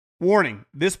Warning,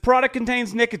 this product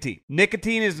contains nicotine.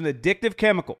 Nicotine is an addictive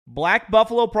chemical. Black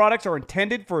Buffalo products are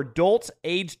intended for adults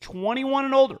aged 21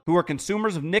 and older who are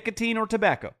consumers of nicotine or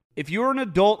tobacco. If you're an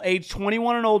adult aged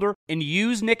 21 and older and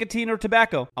use nicotine or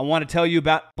tobacco, I want to tell you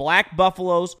about Black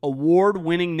Buffalo's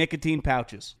award-winning nicotine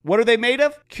pouches. What are they made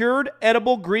of? Cured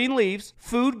edible green leaves,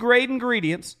 food-grade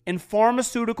ingredients, and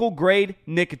pharmaceutical-grade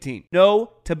nicotine.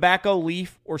 No tobacco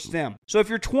leaf or stem. So if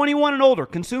you're 21 and older,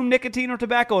 consume nicotine or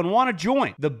tobacco, and want to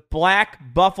join the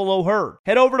Black Buffalo herd,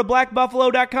 head over to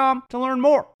blackbuffalo.com to learn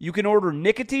more. You can order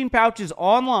nicotine pouches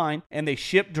online, and they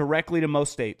ship directly to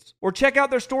most states. Or check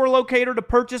out their store locator to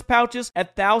purchase pouches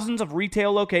at thousands of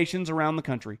retail locations around the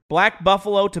country. Black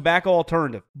Buffalo Tobacco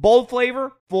Alternative. Bold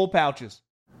flavor, full pouches.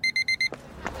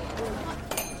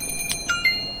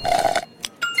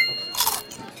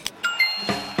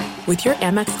 With your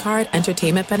Amex card,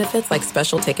 entertainment benefits like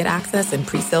special ticket access and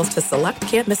pre-sales to select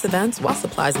can't-miss events while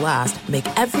supplies last make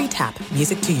every tap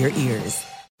music to your ears.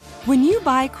 When you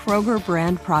buy Kroger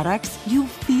brand products, you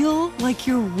feel like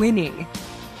you're winning.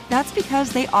 That's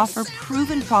because they offer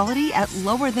proven quality at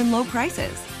lower than low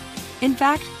prices. In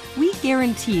fact, we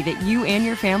guarantee that you and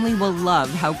your family will love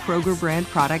how Kroger brand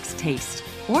products taste,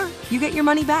 or you get your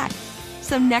money back.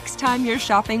 So next time you're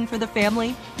shopping for the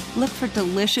family, look for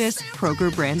delicious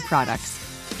Kroger brand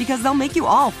products, because they'll make you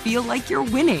all feel like you're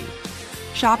winning.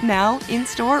 Shop now,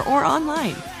 in-store, or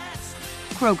online.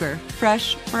 Kroger,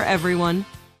 fresh for everyone.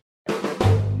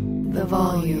 The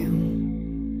volume.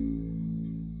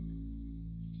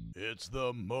 It's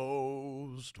the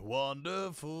most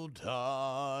wonderful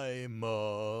time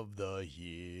of the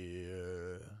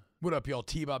year. What up, y'all?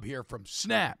 T-Bob here from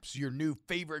Snaps, your new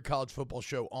favorite college football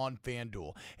show on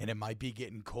FanDuel. And it might be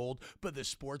getting cold, but the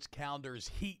sports calendar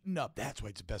is heating up. That's why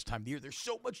it's the best time of the year. There's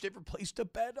so much different place to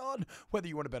bet on. Whether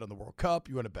you want to bet on the World Cup,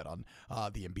 you want to bet on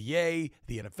the NBA,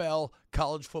 the NFL,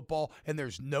 college football, and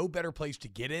there's no better place to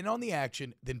get in on the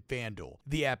action than FanDuel.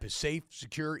 The app is safe,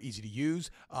 secure, easy to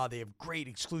use. They have great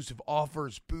exclusive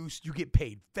offers, boosts. You get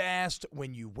paid fast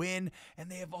when you win, and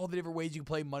they have all the different ways you can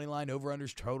play moneyline,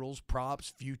 over-unders, totals,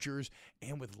 props, futures.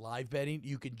 And with live betting,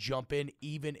 you can jump in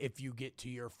even if you get to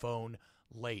your phone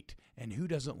late. And who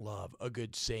doesn't love a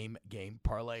good same-game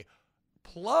parlay?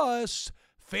 Plus,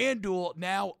 FanDuel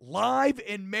now live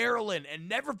in Maryland. And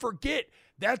never forget,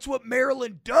 that's what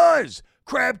Maryland does.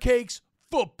 Crab cakes,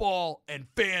 football, and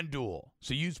FanDuel.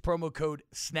 So use promo code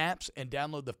SNAPS and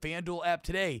download the FanDuel app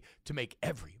today to make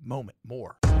every moment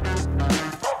more.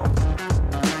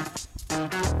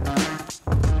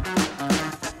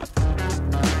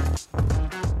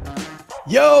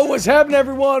 Yo, what's happening,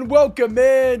 everyone? Welcome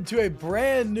in to a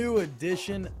brand new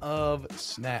edition of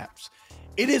Snaps.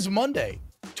 It is Monday,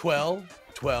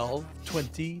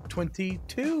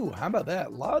 12/12/2022. How about that?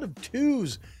 A lot of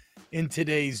twos in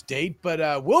today's date,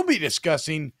 but we'll be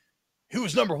discussing who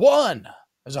was number one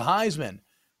as a Heisman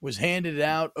was handed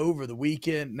out over the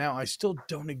weekend. Now, I still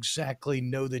don't exactly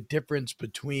know the difference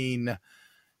between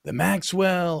the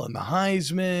Maxwell and the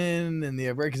Heisman and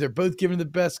because they're both given the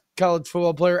best college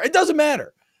football player. It doesn't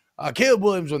matter. Caleb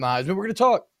Williams won the Heisman. We're going to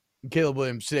talk Caleb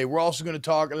Williams today. We're also going to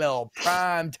talk a little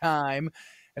prime time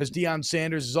as Deion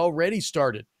Sanders has already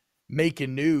started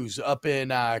making news up in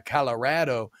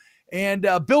Colorado. And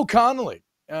Bill Connolly,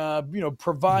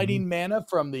 providing manna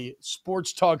from the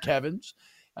Sports Talk heavens,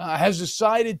 has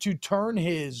decided to turn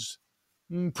his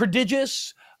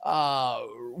prodigious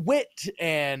wit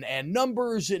and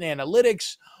numbers and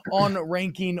analytics on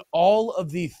ranking all of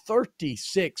the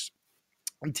 36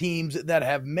 teams that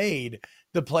have made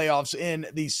the playoffs in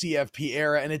the CFP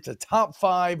era. And it's a top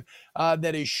five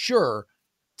that is sure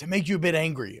to make you a bit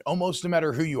angry, almost no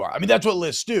matter who you are. I mean, that's what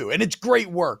lists do. And it's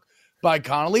great work by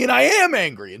Connolly. And I am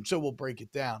angry. And so we'll break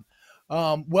it down.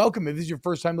 Welcome. If this is your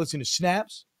first time listening to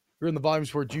Snaps, you're in the Volume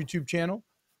Sports YouTube channel.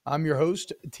 I'm your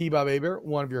host, T-Bob Aber,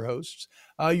 one of your hosts.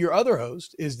 Your other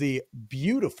host is the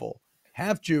beautiful,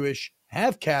 half Jewish,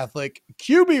 half Catholic,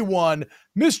 QB1,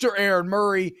 Mr. Aaron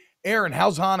Murray. Aaron,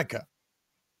 how's Hanukkah?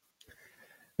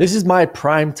 This is my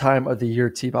prime time of the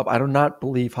year, T-Bob. I do not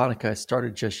believe Hanukkah has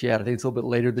started just yet. I think it's a little bit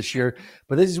later this year,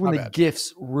 but this is when the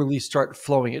gifts really start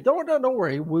flowing. Don't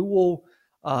worry. We will.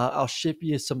 I'll ship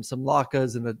you some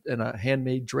latkes and a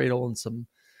handmade dreidel and some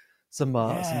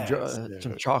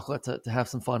chocolate to have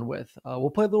some fun with. We'll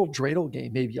play a little dreidel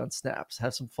game maybe on Snaps.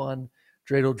 Have some fun.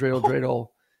 Dreidel.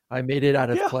 I made it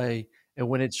out of clay, and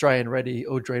when it's dry and ready,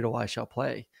 oh dreidel, I shall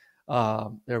play.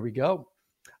 There we go.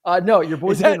 No, your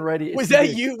boy's getting ready. Was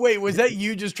that you? Wait, was that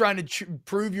you just trying to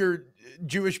prove your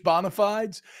Jewish bona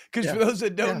fides? Because for those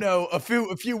that don't know, a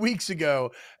few weeks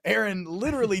ago, Aaron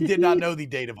literally did not know the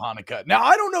date of Hanukkah. Now,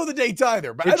 I don't know the dates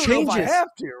either, but I don't know if I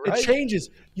have to, right? It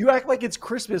changes. You act like it's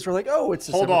Christmas. We're like, oh, it's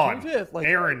December 25th. Like,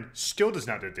 Aaron still does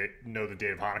not know the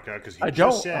date of Hanukkah because he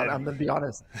just said. I'm going to be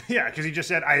honest. Yeah, because he just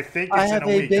said, I think it's in a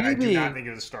week, and I do not think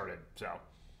it's started, so.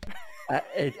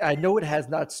 I know it has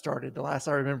not started. The last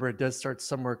I remember, it does start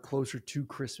somewhere closer to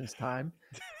Christmas time.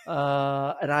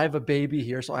 And I have a baby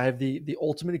here, so I have the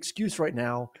ultimate excuse right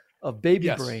now of baby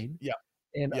brain. Yeah.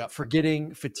 And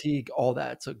forgetting, fatigue, all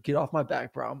that. So get off my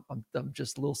back, bro. I'm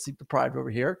just a little sleep deprived over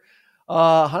here.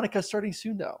 Hanukkah starting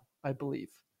soon, though, I believe.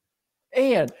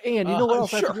 And you know what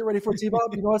else I have to get ready for,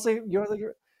 T-Bob? You know what I'm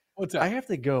saying? What's that? I have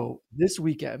to go this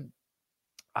weekend.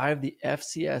 I have the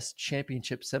FCS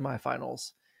Championship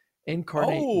semifinals.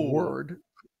 Incarnate Word,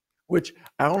 which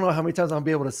I don't know how many times I'll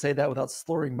be able to say that without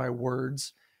slurring my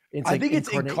words. I think it's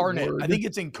incarnate. I think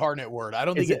it's incarnate word. I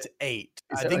don't think it's 8.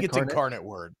 I think it's incarnate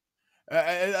word.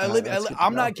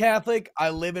 I'm not Catholic.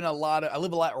 I live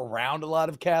around a lot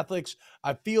of Catholics.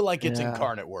 I feel like it's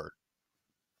incarnate word.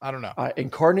 I don't know.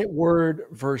 Incarnate Word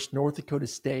versus North Dakota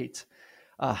State.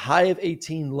 High of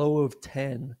 18, low of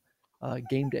 10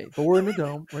 game day. But we're in the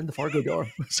dome. We're in the Fargo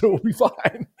Dome, so we'll be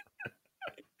fine.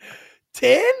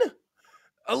 10?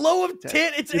 A low of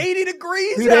 10? It's 80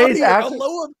 degrees 2 out days here. After, a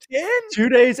low of 10? 2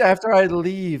 days after I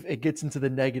leave, it gets into the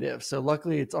negative. So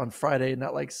luckily it's on Friday and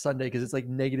not like Sunday because it's like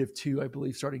 -2, I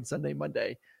believe, starting Sunday,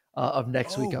 Monday of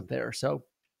next week up there. So,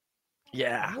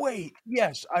 yeah. Wait,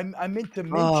 yes, I meant to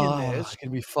mention this. It's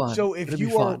going to be fun. So if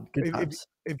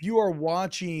you are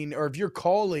watching or if you're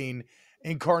calling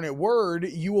Incarnate Word,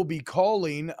 you will be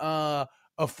calling a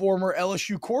former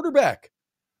LSU quarterback,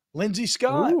 Lindsey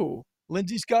Scott. Ooh.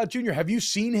 Lindsey Scott Jr. Have you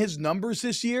seen his numbers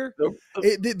this year?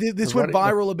 This went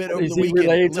viral a bit over the weekend. Is he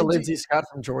related to Lindsey Scott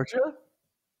from Georgia?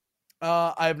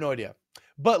 I have no idea.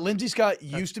 But Lindsey Scott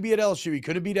used to be at LSU. He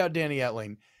could have beat out Danny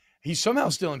Etling. He's somehow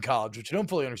still in college, which I don't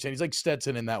fully understand. He's like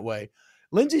Stetson in that way.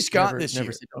 Lindsey Scott this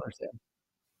year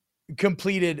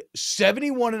completed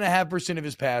 71.5% of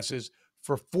his passes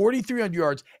for 4,300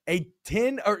 yards,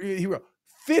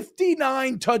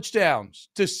 59 touchdowns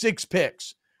to 6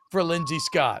 picks for Lindsey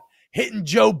Scott. Hitting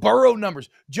Joe Burrow numbers.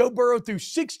 Joe Burrow threw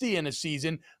 60 in a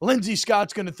season. Lindsey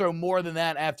Scott's going to throw more than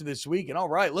that after this week. And all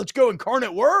right, let's go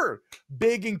Incarnate Word.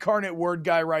 Big Incarnate Word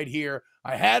guy right here.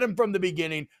 I had him from the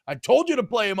beginning. I told you to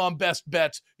play him on Best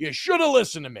Bets. You should have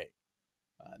listened to me.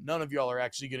 None of y'all are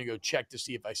actually going to go check to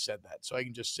see if I said that. So I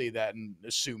can just say that and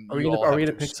assume. Are we going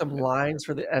to pick some lines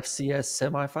for the FCS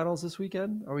semifinals this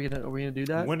weekend? Are we going to do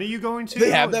that? When are you going to?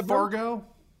 They have that, Fargo?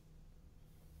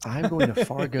 I'm going to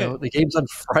Fargo. The game's on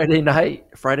Friday night.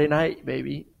 Friday night,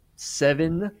 baby.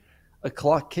 7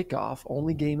 o'clock kickoff.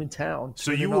 Only game in town.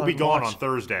 So you will be gone on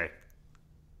Thursday.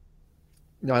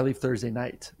 No, I leave Thursday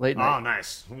night. Late night. Oh,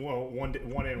 nice. Well, one in,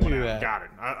 one out. Got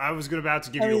it. I was about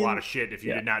to give you a lot of shit if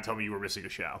you did not tell me you were missing a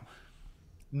show.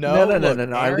 No.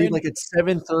 I leave like at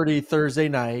 7:30 Thursday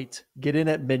night. Get in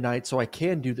at midnight so I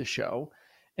can do the show.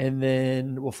 And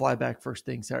then we'll fly back first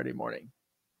thing Saturday morning.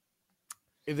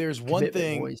 If there's one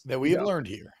thing that we have learned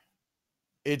here,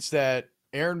 it's that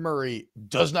Aaron Murray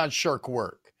does not shirk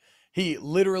work. He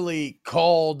literally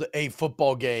called a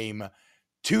football game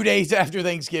 2 days after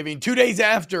Thanksgiving, 2 days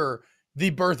after the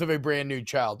birth of a brand new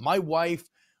child. My wife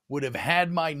would have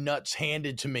had my nuts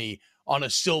handed to me on a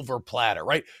silver platter,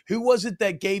 right? Who was it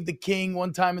that gave the king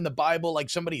one time in the Bible,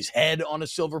 like somebody's head on a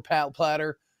silver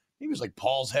platter? He was like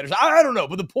Paul's head. I don't know.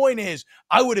 But the point is,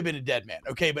 I would have been a dead man.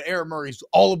 Okay. But Aaron Murray's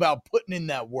all about putting in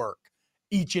that work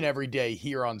each and every day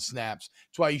here on Snaps.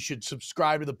 That's why you should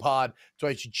subscribe to the pod. That's why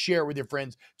you should share it with your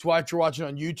friends. That's why if you're watching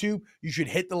on YouTube, you should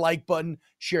hit the like button,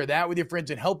 share that with your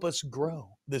friends, and help us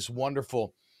grow this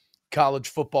wonderful college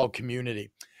football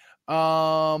community.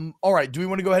 All right. Do we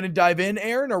want to go ahead and dive in,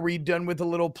 Aaron? Are we done with a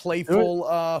little playful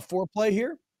foreplay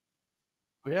here?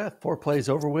 Yeah. Foreplay's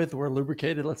over with. We're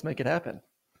lubricated. Let's make it happen.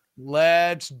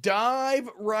 Let's dive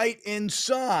right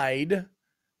inside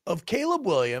of Caleb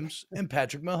Williams and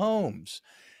Patrick Mahomes,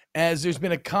 as there's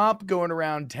been a comp going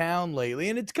around town lately,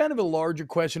 and it's kind of a larger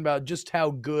question about just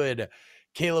how good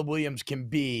Caleb Williams can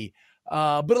be.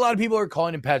 But a lot of people are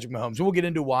calling him Patrick Mahomes, and we'll get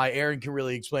into why. Aaron can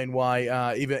really explain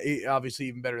why,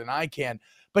 even better than I can.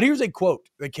 But here's a quote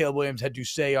that Caleb Williams had to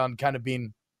say on kind of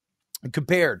being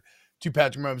compared to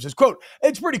Patrick Mahomes. Says, quote,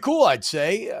 "It's pretty cool, I'd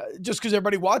say, just because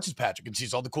everybody watches Patrick and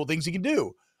sees all the cool things he can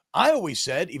do. I always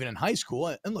said, even in high school,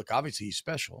 and look, obviously he's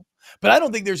special, but I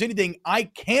don't think there's anything I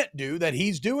can't do that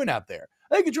he's doing out there.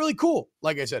 I think it's really cool.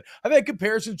 Like I said, I've had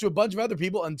comparisons to a bunch of other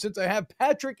people, and since I have,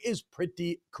 Patrick is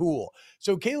pretty cool.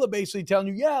 So Caleb basically telling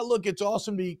you, yeah, look, it's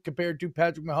awesome to be compared to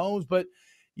Patrick Mahomes, but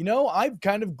I've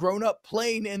kind of grown up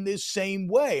playing in this same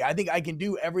way. I think I can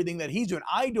do everything that he's doing.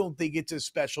 I don't think it's as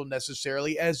special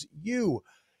necessarily as you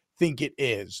think it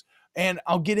is. And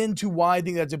I'll get into why I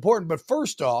think that's important. But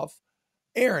first off,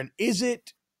 Aaron, is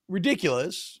it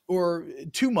ridiculous or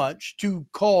too much to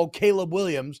call Caleb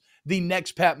Williams the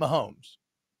next Pat Mahomes?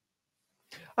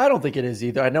 I don't think it is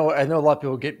either. I know a lot of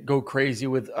people go crazy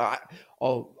with, I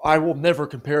will never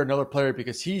compare another player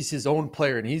because he's his own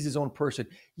player and he's his own person.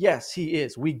 Yes, he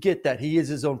is. We get that. He is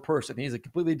his own person. He's a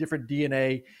completely different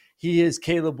DNA. He is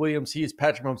Caleb Williams. He is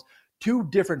Patrick Mahomes. Two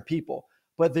different people.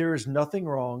 But there is nothing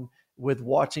wrong with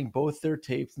watching both their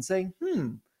tapes and saying,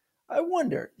 I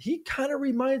wonder. He kind of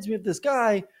reminds me of this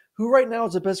guy who right now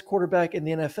is the best quarterback in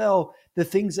the NFL, the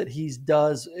things that he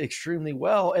does extremely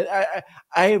well. And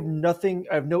I have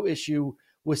no issue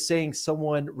with saying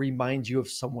someone reminds you of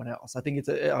someone else. I think it's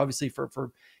obviously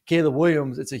for Caleb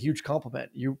Williams, it's a huge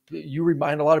compliment. You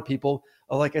remind a lot of people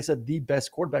of, like I said, the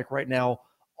best quarterback right now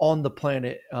on the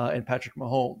planet, and Patrick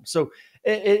Mahomes. So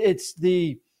it's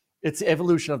the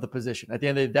evolution of the position. At the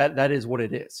end of the day, that is what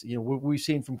it is. We've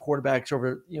seen from quarterbacks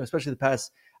over, especially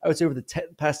over the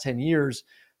past 10 years,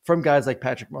 from guys like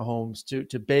Patrick Mahomes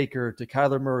to Baker, to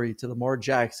Kyler Murray, to Lamar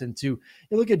Jackson, to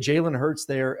look at Jalen Hurts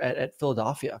there at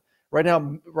Philadelphia. Right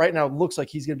now it looks like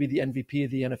he's going to be the MVP of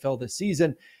the NFL this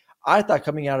season. I thought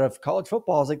coming out of college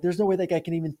football, I was like, there's no way that guy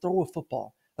can even throw a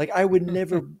football. Like I would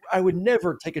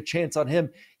never take a chance on him.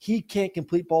 He can't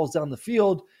complete balls down the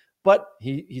field, but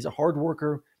he's a hard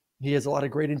worker. He has a lot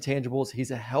of great intangibles. He's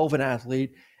a hell of an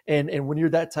athlete. And when you're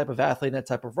that type of athlete, that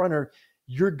type of runner,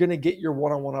 you're going to get your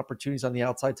one-on-one opportunities on the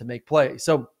outside to make plays.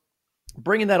 So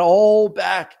bringing that all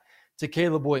back to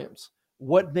Caleb Williams,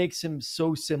 what makes him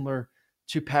so similar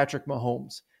to Patrick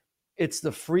Mahomes? It's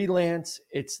the freelance.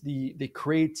 It's the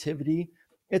creativity.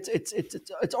 It's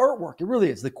artwork. It really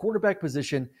is. The quarterback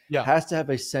position has to have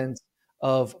a sense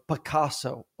of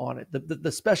Picasso on it.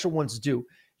 The special ones do.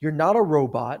 You're not a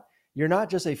robot. You're not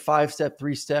just a 5-step,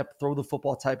 3-step, throw the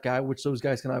football type guy, which those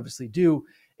guys can obviously do.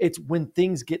 It's when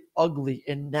things get ugly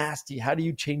and nasty. How do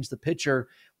you change the picture,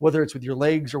 whether it's with your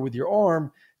legs or with your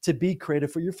arm, to be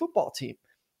creative for your football team?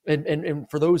 And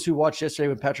for those who watched yesterday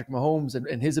with Patrick Mahomes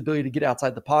and his ability to get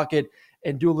outside the pocket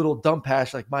and do a little dump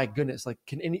pass, like, my goodness,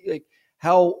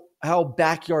 how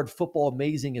backyard football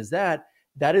amazing is that?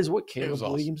 That is what Caleb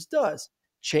Williams does.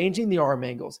 Changing the arm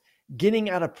angles, getting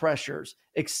out of pressures,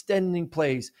 extending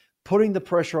plays, putting the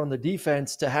pressure on the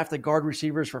defense to have to guard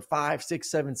receivers for 5,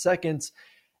 6, 7 seconds.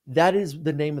 That is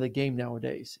the name of the game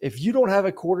nowadays. If you don't have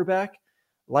a quarterback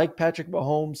like Patrick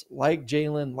Mahomes, like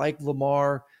Jalen, like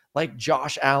Lamar, like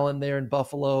Josh Allen there in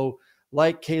Buffalo,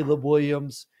 like Caleb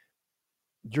Williams,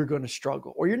 you're going to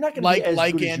struggle, or you're not going to be as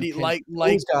good as you can.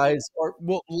 Those guys are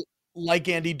like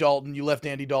Andy Dalton. You left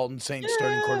Andy Dalton, Saints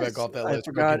starting quarterback, off that list. I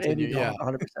forgot Andy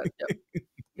Dalton, 100%.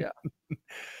 Yeah.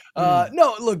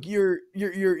 No, look,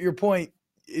 your point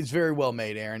is very well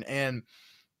made, Aaron. And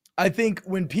I think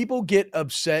when people get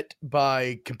upset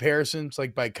by comparisons,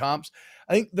 like by comps,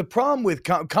 I think the problem with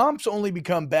comps only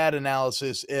become bad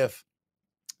analysis if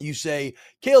you say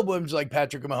Caleb Williams is like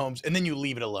Patrick Mahomes, and then you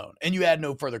leave it alone and you add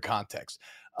no further context.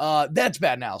 That's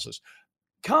bad analysis.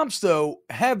 Comps, though,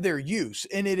 have their use,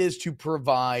 and it is to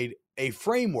provide a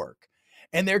framework.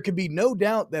 And there can be no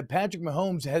doubt that Patrick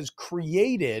Mahomes has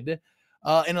created,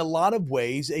 in a lot of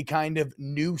ways, a kind of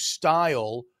new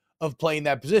style of playing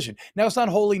that position. Now, it's not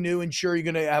wholly new, and sure, you're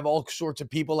going to have all sorts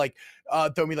of people like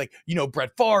throw me like,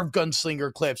 Brett Favre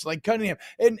gunslinger clips, like Cunningham.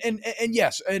 And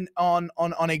yes, and on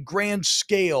a grand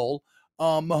scale,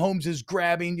 Mahomes is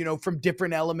grabbing, from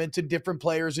different elements and different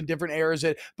players and different eras.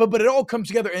 But it all comes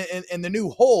together, and the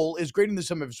new whole is greater than the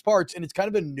sum of its parts, and it's kind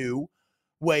of a new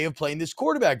way of playing this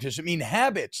quarterback. Does it mean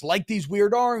habits like these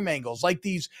weird arm angles, like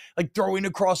these, like throwing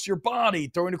across your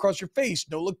body, throwing across your face,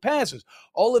 no look passes,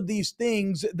 all of these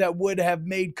things that would have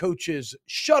made coaches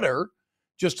shudder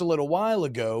just a little while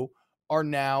ago are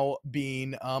now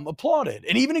being applauded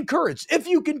and even encouraged if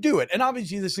you can do it. And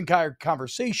obviously this entire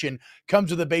conversation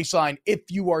comes with a baseline if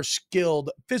you are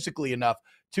skilled physically enough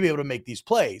to be able to make these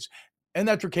plays. And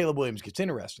that's where Caleb Williams gets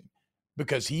interesting,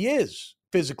 because he is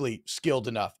physically skilled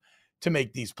enough to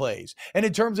make these plays. And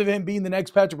in terms of him being the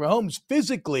next Patrick Mahomes,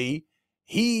 physically,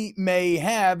 he may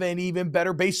have an even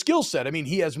better base skill set. I mean,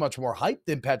 he has much more hype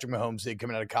than Patrick Mahomes did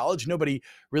coming out of college. Nobody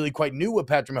really quite knew what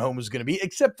Patrick Mahomes was going to be,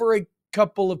 except for a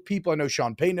couple of people. I know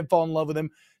Sean Payton had fallen in love with him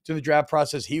during the draft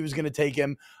process. He was going to take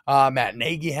him. Matt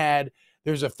Nagy had.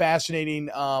 There's a fascinating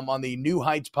on the New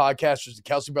Heights podcast, which is the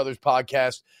Kelsey Brothers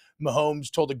podcast.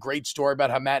 Mahomes told a great story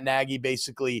about how Matt Nagy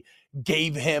basically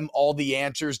gave him all the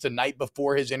answers the night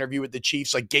before his interview with the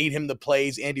Chiefs, like gave him the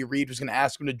plays Andy Reid was going to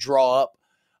ask him to draw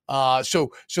up so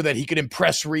that he could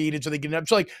impress Reid and so they could up.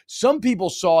 So like some people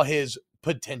saw his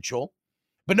potential,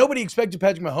 but nobody expected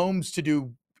Patrick Mahomes to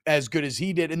do as good as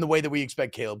he did in the way that we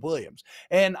expect Caleb Williams.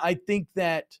 And I think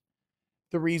that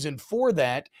the reason for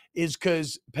that is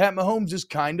because Pat Mahomes is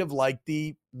kind of like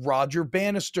the Roger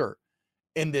Bannister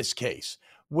in this case,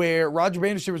 where Roger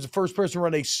Bannister was the first person to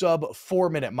run a sub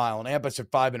 4-minute mile. And I said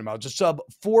 5-minute mile. It's a sub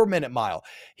 4-minute mile.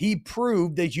 He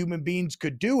proved that human beings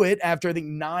could do it after, I think,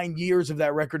 9 years of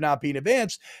that record not being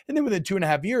advanced. And then within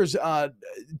 2.5 years,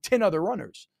 10 other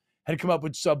runners had come up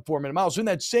with sub 4-minute miles. So in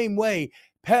that same way,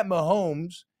 Pat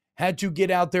Mahomes had to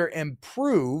get out there and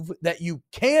prove that you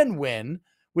can win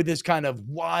with this kind of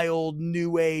wild,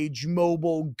 new age,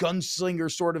 mobile, gunslinger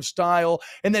sort of style.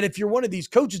 And that if you're one of these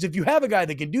coaches, if you have a guy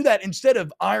that can do that, instead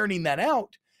of ironing that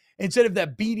out, instead of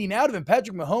that beating out of him,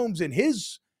 Patrick Mahomes and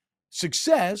his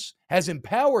success has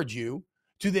empowered you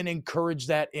to then encourage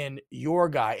that in your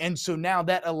guy. And so now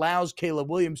that allows Caleb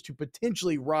Williams to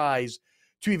potentially rise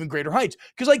to even greater heights.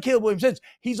 Because like Caleb Williams says,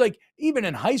 he's like, even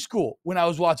in high school when I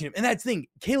was watching him, and that's the thing,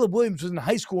 Caleb Williams was in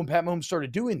high school when Pat Mahomes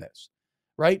started doing this.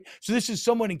 Right? So this is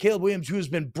someone in Caleb Williams who has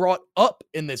been brought up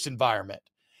in this environment.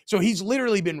 So he's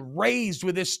literally been raised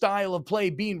with this style of play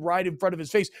being right in front of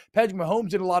his face. Patrick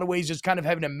Mahomes, in a lot of ways, is kind of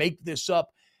having to make this up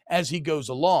as he goes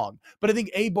along. But I think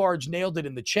A-Barge nailed it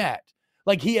in the chat.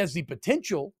 Like, he has the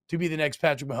potential to be the next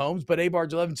Patrick Mahomes, but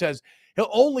A-Barge11 says he'll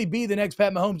only be the next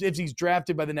Pat Mahomes if he's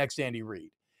drafted by the next Andy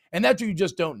Reid. And that's what you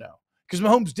just don't know. Because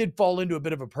Mahomes did fall into a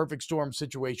bit of a perfect storm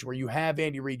situation where you have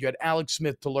Andy Reid, you had Alex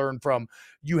Smith to learn from,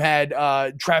 you had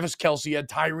Travis Kelce, you had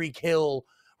Tyreek Hill,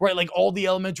 right? Like all the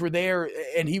elements were there,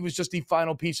 and he was just the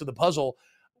final piece of the puzzle.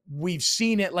 We've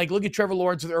seen it. Like, look at Trevor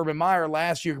Lawrence with Urban Meyer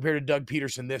last year compared to Doug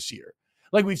Peterson this year.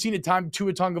 Like, we've seen it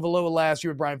Tua Tagovailoa last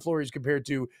year with Brian Flores compared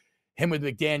to him with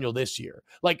McDaniel this year.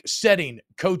 Like, setting,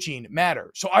 coaching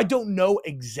matter. So I don't know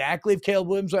exactly if Caleb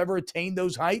Williams will ever attain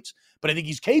those heights, but I think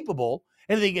he's capable.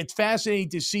 And I think it's fascinating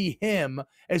to see him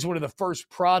as one of the first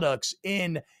products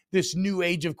in this new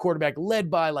age of quarterback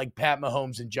led by like Pat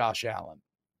Mahomes and Josh Allen.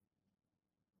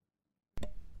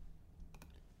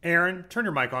 Aaron, turn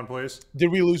your mic on, please. Did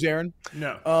we lose Aaron?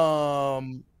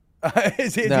 No.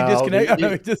 Is he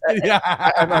disconnected?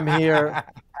 I'm here.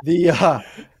 They're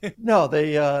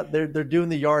doing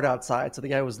the yard outside. So the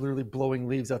guy was literally blowing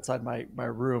leaves outside my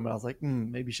room. And I was like,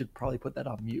 maybe you should probably put that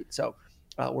on mute. So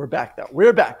we're back though.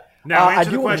 We're back. Now answer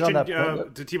the question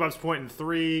to T-Bob's point in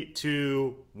 3,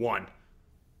 2, 1.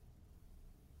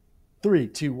 3,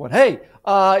 2, 1. Hey,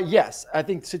 yes, I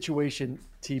think situation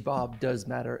T-Bob does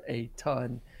matter a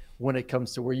ton when it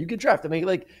comes to where you get drafted. I mean,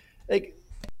 like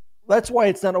that's why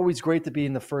it's not always great to be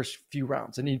in the first few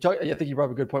rounds. And I think you brought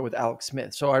up a good point with Alex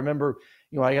Smith. So I remember,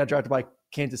 I got drafted by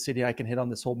Kansas City. I can hit on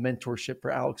this whole mentorship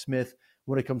for Alex Smith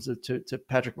when it comes to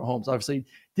Patrick Mahomes. Obviously,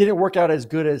 didn't work out as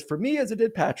good as for me as it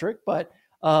did Patrick, but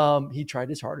he tried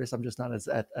his hardest. I'm just not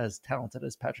as talented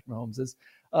as Patrick Mahomes is.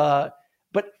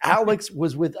 But Alex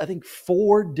was with, I think,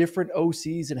 4 different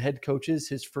OCs and head coaches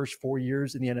his first 4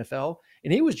 years in the NFL.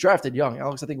 And he was drafted young.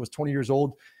 Alex, I think, was 20 years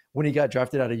old when he got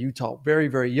drafted out of Utah. Very,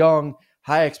 very young,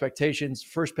 high expectations,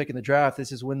 first pick in the draft.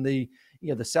 This is when the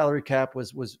salary cap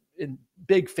was in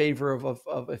big favor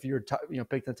of if you're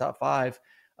picked in the top 5.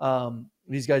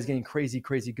 These guys getting crazy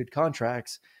good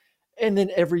contracts. And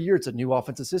then every year it's a new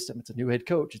offensive system. It's a new head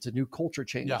coach. It's a new culture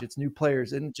change. Yeah. It's new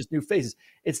players and just new faces.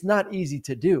 It's not easy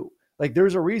to do. Like,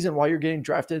 there's a reason why you're getting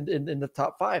drafted in the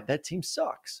top 5. That team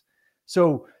sucks.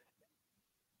 So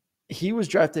he was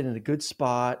drafted in a good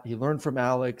spot. He learned from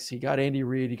Alex. He got Andy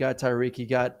Reid. He got Tyreek. He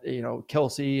got,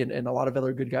 Kelce and a lot of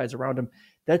other good guys around him.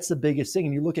 That's the biggest thing.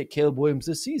 And you look at Caleb Williams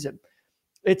this season.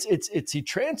 It's he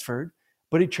transferred,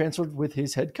 but he transferred with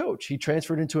his head coach. He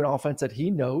transferred into an offense that he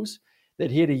knows,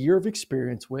 that he had a year of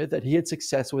experience with, that he had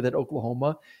success with at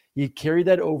Oklahoma. You carry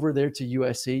that over there to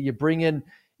USC. You bring in,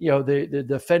 the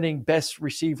defending best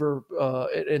receiver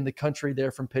in the country there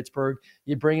from Pittsburgh.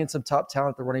 You bring in some top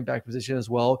talent at the running back position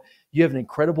as well. You have an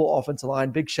incredible offensive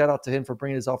line. Big shout out to him for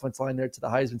bringing his offensive line there to the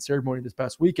Heisman ceremony this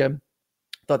past weekend.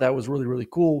 Thought that was really, really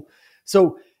cool.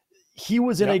 So he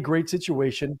was in a great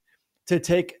situation to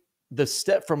take the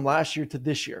step from last year to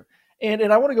this year. And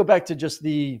I want to go back to just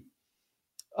the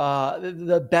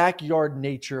backyard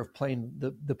nature of playing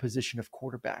the position of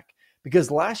quarterback.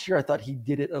 Because last year I thought he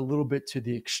did it a little bit to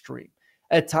the extreme.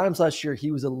 At times last year,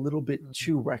 he was a little bit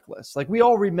too reckless. Like, we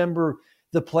all remember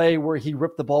the play where he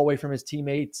ripped the ball away from his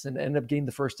teammates and ended up getting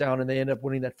the first down, and they ended up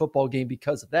winning that football game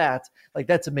because of that. Like,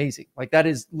 that's amazing. Like, that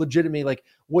is legitimately like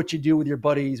what you do with your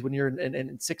buddies when you're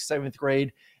in sixth, seventh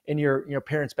grade in your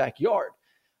parents' backyard.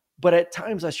 But at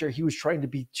times last year, he was trying to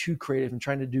be too creative and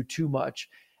trying to do too much.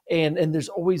 And there's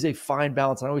always a fine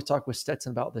balance. And I always talk with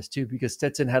Stetson about this too, because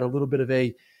Stetson had a little bit of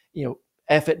a,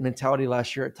 F it mentality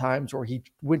last year at times, where he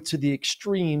went to the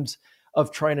extremes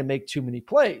of trying to make too many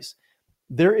plays.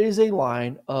 There is a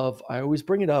line of, I always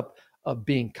bring it up, of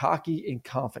being cocky and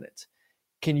confident.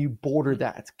 Can you border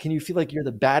that? Can you feel like you're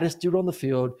the baddest dude on the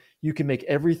field? You can make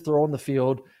every throw on the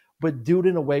field, but do it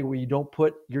in a way where you don't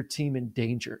put your team in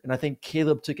danger. And I think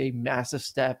Caleb took a massive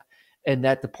step in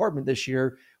that department this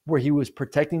year, where he was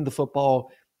protecting the football.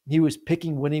 He was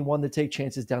picking when he wanted to take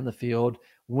chances down the field,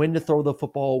 when to throw the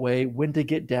football away, when to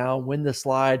get down, when to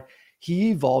slide.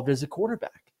 He evolved as a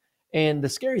quarterback. And the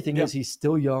scary thing is he's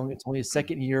still young. It's only his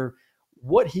second year.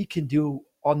 What he can do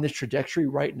on this trajectory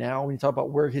right now, when you talk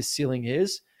about where his ceiling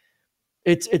is,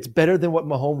 it's better than what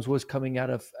Mahomes was coming out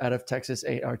of Texas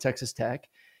or Texas Tech.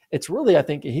 It's really, I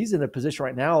think he's in a position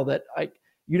right now that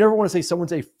you never want to say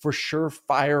someone's a for sure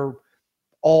fire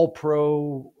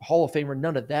all-pro Hall of Famer,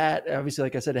 none of that. Obviously,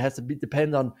 like I said, it has to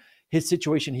depend on his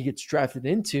situation he gets drafted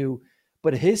into.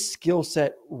 But his skill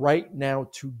set right now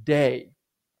today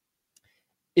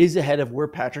is ahead of where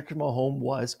Patrick Mahomes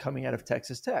was coming out of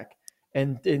Texas Tech.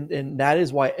 And that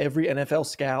is why every NFL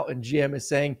scout and GM is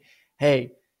saying,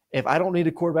 hey, if I don't need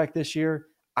a quarterback this year,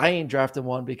 I ain't drafting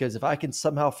one, because if I can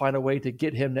somehow find a way to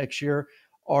get him next year,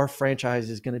 our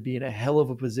franchise is going to be in a hell of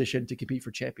a position to compete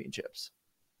for championships.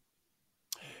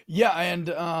 Yeah, and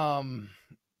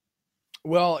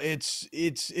well, it's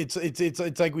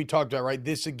like we talked about, right?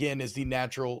 This again is the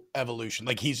natural evolution.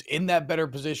 Like, he's in that better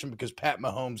position because Pat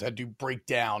Mahomes had to break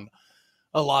down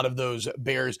a lot of those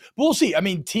Bears. But we'll see. I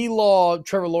mean, T-Law,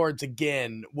 Trevor Lawrence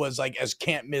again was like as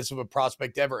can't miss of a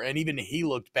prospect ever, and even he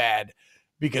looked bad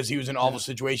because he was in an awful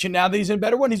situation. Now that he's in a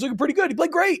better one, he's looking pretty good. He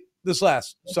played great this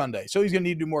last Sunday, so he's going to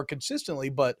need to do more consistently,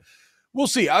 but we'll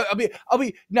see. I'll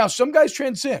be now. Some guys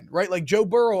transcend, right? Like Joe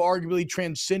Burrow arguably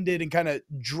transcended and kind of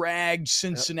dragged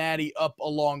Cincinnati up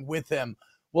along with him.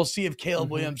 We'll see if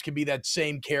Caleb Williams can be that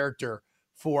same character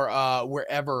for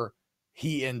wherever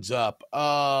he ends up.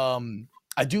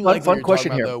 I do like fun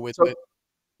question here. Though,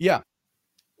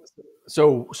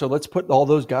 So let's put all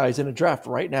those guys in a draft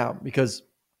right now, because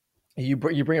you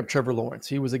bring up Trevor Lawrence.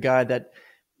 He was a guy that,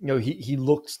 he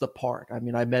looks the part. I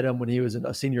mean, I met him when he was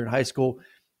a senior in high school.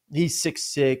 He's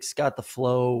 6'6", got the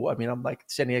flow. I mean, I'm like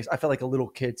I felt like a little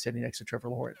kid standing next to Trevor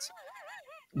Lawrence.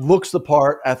 Looks the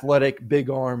part, athletic, big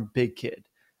arm, big kid.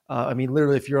 I mean,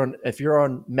 literally, if you're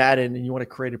on Madden and you want to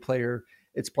create a player,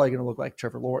 it's probably going to look like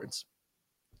Trevor Lawrence.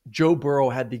 Joe Burrow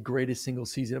had the greatest single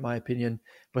season, in my opinion,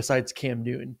 besides Cam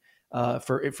Newton,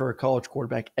 for a college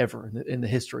quarterback ever in the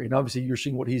history. And obviously, you're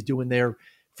seeing what he's doing there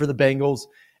for the Bengals,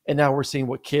 and now we're seeing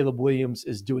what Caleb Williams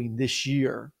is doing this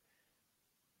year.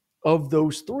 Of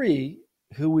those three,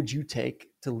 who would you take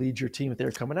to lead your team if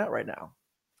they're coming out right now?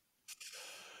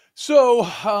 So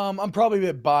I'm probably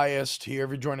a bit biased here. If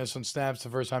you're joining us on Snaps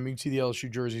the first time, you can see the LSU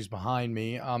jerseys behind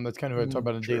me. That's kind of what I talk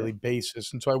about on a daily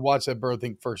basis. And so I watch that Burrow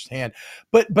thing firsthand.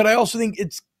 But I also think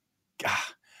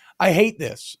I hate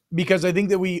this, because I think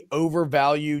that we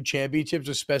overvalue championships,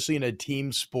 especially in a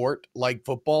team sport like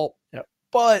football. Yep.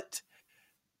 But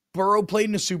Burrow played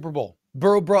in a Super Bowl.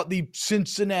 Burrow brought the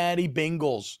Cincinnati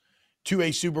Bengals to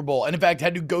a Super Bowl, and in fact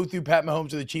had to go through Pat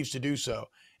Mahomes and the Chiefs to do so,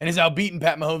 and has now beaten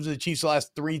Pat Mahomes and the Chiefs the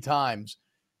last 3 times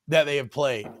that they have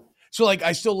played. So,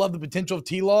 I still love the potential of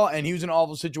T-Law, and he was in an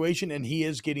awful situation, and he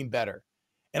is getting better.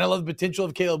 And I love the potential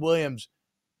of Caleb Williams,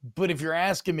 but if you're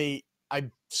asking me,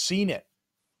 I've seen it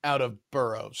out of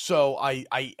Burrow, so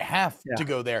I have to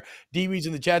go there. D-Weeds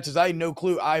in the chat says, I have no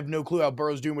clue how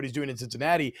Burrow's doing what he's doing in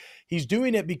Cincinnati. He's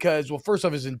doing it because, well, first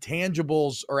off, his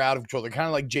intangibles are out of control. They're kind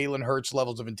of like Jalen Hurts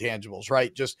levels of intangibles,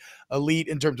 right? Just elite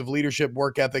in terms of leadership,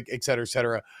 work ethic, et cetera, et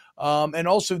cetera. And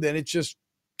also then it's just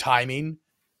timing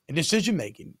and decision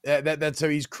making. That's how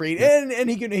he's created, and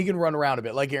he can run around a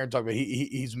bit, like Aaron talked about.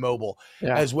 He's mobile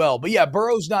as well. But yeah,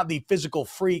 Burrow's not the physical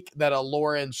freak that a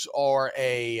Lawrence or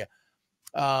a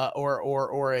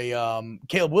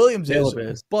Caleb Williams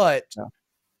is, but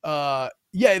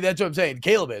yeah, that's what I'm saying.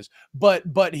 Caleb is,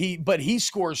 but he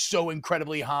scores so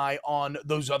incredibly high on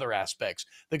those other aspects,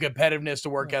 the competitiveness, the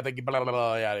work ethic, blah, blah,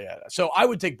 blah, yada, yada. So I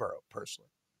would take Burrow personally.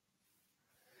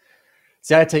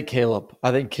 See, I take Caleb.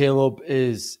 I think Caleb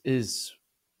is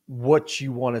what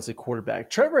you want as a quarterback.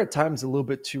 Trevor at times a little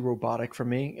bit too robotic for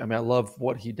me. I mean, I love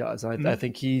what he does. I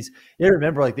think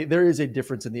remember, there is a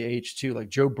difference in the age too. Like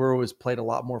Joe Burrow has played a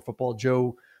lot more football.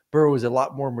 Joe Burrow is a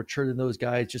lot more mature than those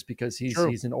guys just because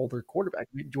he's an older quarterback.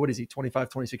 What is he, 25,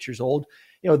 26 years old?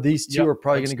 These two are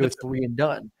probably going to go 3 and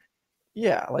done.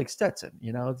 Yeah, like Stetson,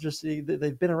 just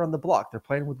they've been around the block. They're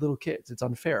playing with little kids. It's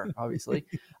unfair, obviously.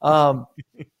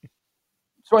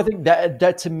 So I think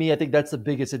that to me, I think that's the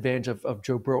biggest advantage of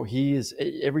Joe Burrow. He is,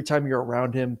 every time you're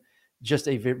around him, just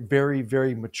a very,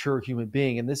 very mature human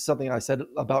being. And this is something I said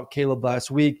about Caleb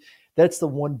last week. That's the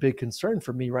one big concern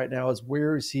for me right now is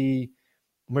where is he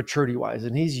maturity-wise?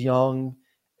 And he's young,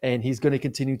 and he's going to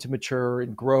continue to mature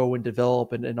and grow and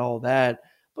develop and all that.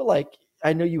 But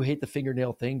I know you hate the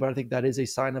fingernail thing, but I think that is a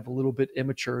sign of a little bit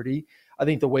immaturity. I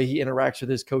think the way he interacts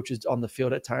with his coaches on the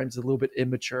field at times is a little bit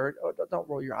immature. Oh, don't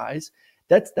roll your eyes.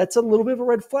 That's a little bit of a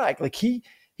red flag.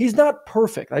 He's not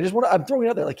perfect. I'm throwing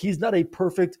it out there. He's not a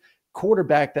perfect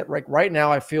quarterback that right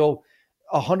now I feel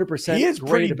 100% he is great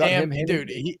pretty about damn, him. Dude,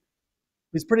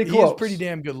 he's pretty close. He is pretty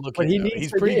damn good looking. But he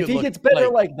needs if he gets better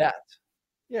like that.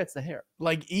 Yeah, it's the hair.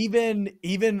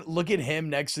 Even look at him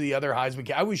next to the other Heisman.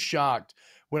 I was shocked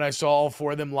when I saw all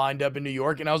 4 of them lined up in New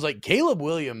York, and I was like, Caleb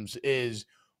Williams is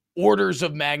orders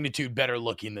of magnitude better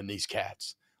looking than these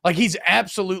cats. He's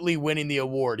absolutely winning the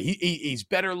award. He's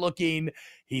better looking.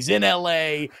 He's in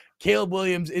LA. Caleb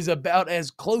Williams is about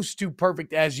as close to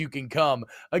perfect as you can come.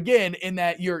 Again, in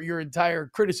that your entire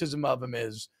criticism of him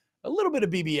is a little bit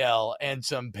of BBL and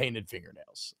some painted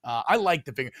fingernails. I like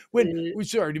the finger.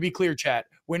 Sorry, to be clear, chat.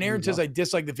 When Aaron says I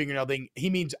dislike the fingernail thing, he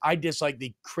means I dislike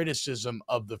the criticism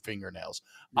of the fingernails.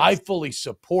 Yes. I fully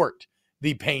support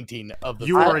the painting of the.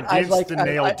 You are against the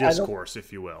nail discourse,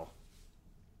 if you will.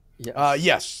 Yes.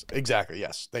 Yes, exactly.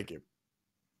 Yes, thank you.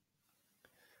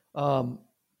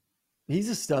 He's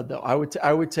a stud, though.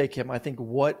 I would take him.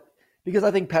 Because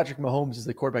I think Patrick Mahomes is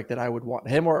the quarterback that I would want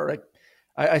him, or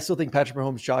I still think Patrick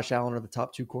Mahomes, Josh Allen are the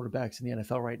top 2 quarterbacks in the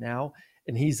NFL right now,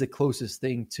 and he's the closest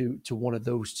thing to one of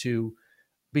those two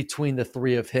between the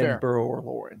 3 of him, Burrow or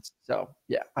Lawrence. So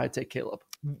yeah, I'd take Caleb.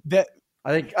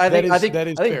 I think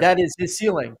that is his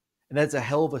ceiling, and that's a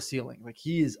hell of a ceiling.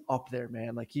 He is up there,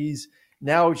 man.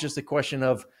 Now it's just a question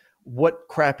of what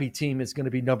crappy team is going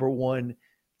to be number 1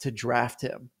 to draft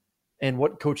him and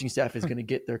what coaching staff is going to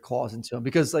get their claws into him.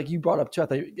 Because you brought up too, I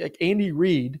think Andy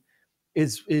Reid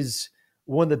is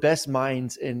one of the best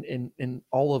minds in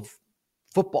all of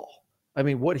football. I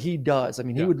mean, what he does,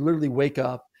 he would literally wake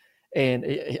up and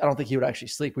I don't think he would actually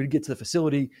sleep. We'd get to the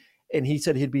facility and he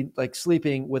said he'd be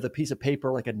sleeping with a piece of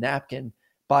paper, like a napkin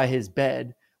by his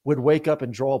bed, would wake up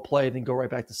and draw a play, then go right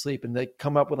back to sleep. And they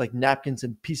come up with napkins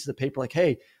and pieces of paper.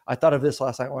 Hey, I thought of this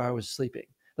last night while I was sleeping.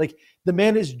 The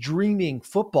man is dreaming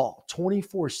football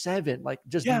 24/7,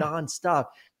 nonstop.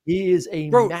 He is a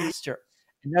master.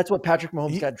 And that's what Patrick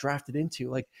Mahomes got drafted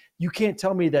into. You can't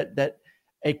tell me that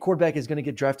a quarterback is going to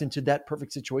get drafted into that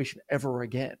perfect situation ever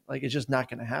again. It's just not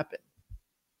going to happen.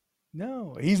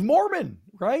 No, he's Mormon,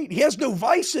 right? He has no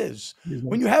vices.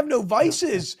 When you have no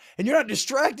vices and you're not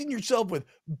distracting yourself with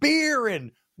beer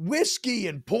and whiskey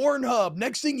and Pornhub,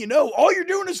 next thing you know, all you're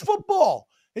doing is football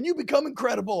and you become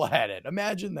incredible at it.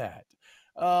 Imagine that.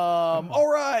 All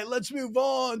right, let's move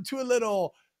on to a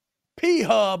little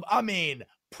Prime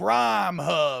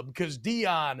Hub, because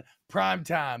Deion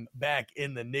primetime back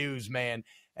in the news, man,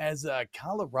 as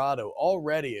Colorado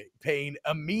already paying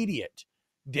immediate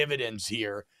dividends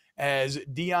here, as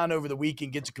Deion over the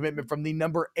weekend gets a commitment from the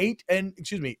number 8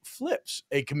 flips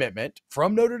a commitment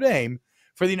from Notre Dame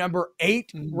for the number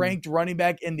 8 ranked running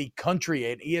back in the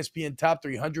country, an ESPN top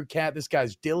 300 cat. This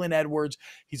guy's Dylan Edwards.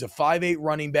 He's a 5'8"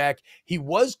 running back. He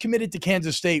was committed to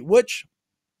Kansas State, which,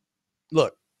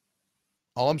 look,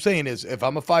 all I'm saying is if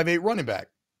I'm a 5'8" running back,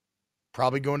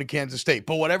 probably going to Kansas State.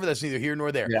 But whatever, that's neither here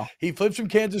nor there. Yeah. He flips from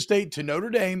Kansas State to Notre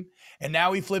Dame, and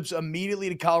now he flips immediately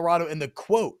to Colorado. And the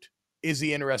quote is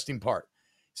the interesting part.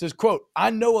 He says, quote, "I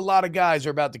know a lot of guys are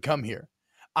about to come here.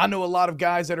 I know a lot of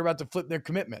guys that are about to flip their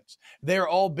commitments. They're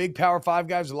all big Power 5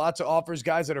 guys with lots of offers,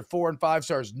 guys that are 4 and 5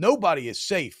 stars. Nobody is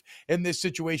safe in this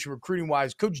situation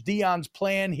recruiting-wise. Coach Deion's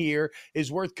plan here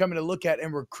is worth coming to look at,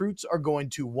 and recruits are going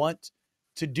to want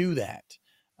to do that."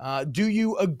 Do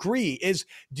you agree?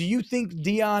 Do you think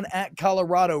Deion at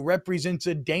Colorado represents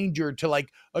a danger to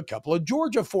a couple of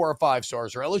Georgia 4 or 5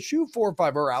 stars, or LSU 4 or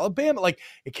 5, or Alabama?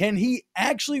 Can he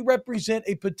actually represent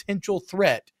a potential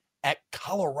threat at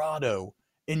Colorado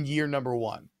in year number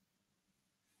 1?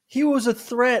 He was a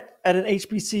threat at an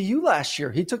HBCU last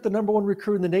year. He took the number 1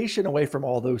 recruit in the nation away from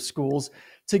all those schools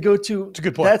to go to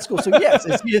that school. So yes,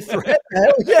 is he a threat?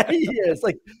 Hell yeah, he is.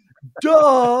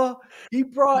 Duh. He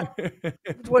brought,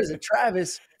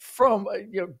 Travis from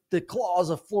the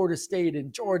claws of Florida State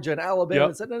and Georgia and Alabama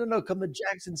and said, no, come to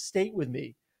Jackson State with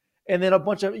me. And then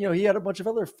he had a bunch of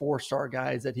other 4-star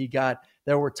guys that he got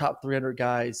that were top 300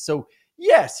 guys. So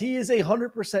yes, he is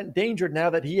 100% danger now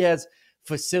that he has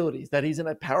facilities, that he's in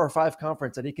a Power 5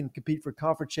 conference, that he can compete for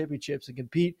conference championships and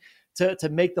compete to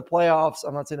make the playoffs.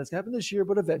 I'm not saying that's going to happen this year,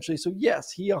 but eventually. So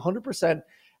yes, he 100%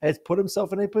 has put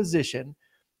himself in a position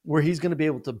where he's going to be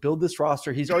able to build this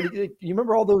roster. He's already, you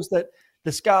remember all those that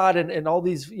the Scott and all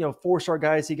these, 4-star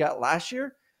guys he got last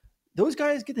year? Those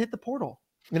guys get to hit the portal.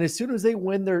 And as soon as they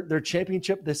win their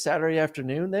championship this Saturday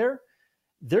afternoon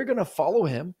they're going to follow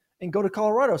him and go to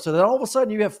Colorado. So then all of a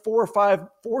sudden you have 4 or 5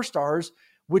 4-stars,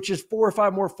 which is 4 or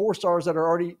 5 more 4-stars that are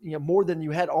already, more than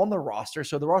you had on the roster.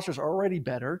 So the roster's already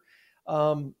better.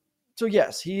 So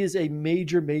yes, he is a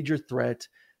major, major threat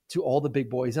to all the big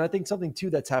boys. And I think something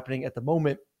too that's happening at the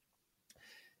moment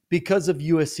because of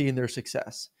USC and their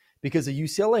success, because of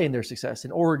UCLA and their success,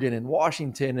 in Oregon and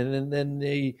Washington, and then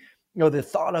the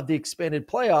thought of the expanded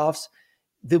playoffs,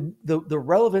 the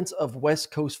relevance of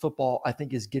West Coast football, I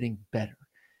think, is getting better.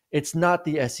 It's not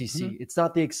the SEC. Mm-hmm. It's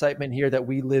not the excitement here that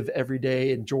we live every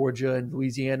day in Georgia and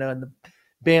Louisiana and the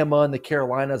Bama and the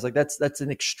Carolinas. Like that's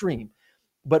an extreme.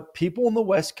 But people in the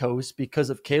West Coast, because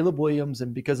of Caleb Williams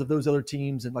and because of those other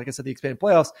teams, and like I said, the expanded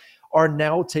playoffs, are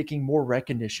now taking more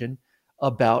recognition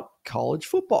about college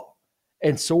football.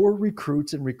 And so are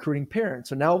recruits and recruiting parents.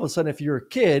 So now all of a sudden, if you're a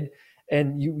kid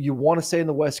and you want to stay in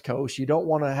the West Coast, you don't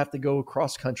want to have to go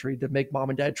across country to make mom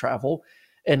and dad travel,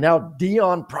 and now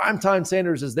Deion Primetime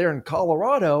Sanders is there in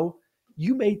Colorado,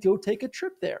 you may go take a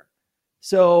trip there.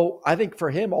 So I think for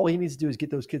him, all he needs to do is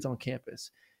get those kids on campus.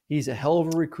 He's a hell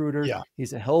of a recruiter. Yeah.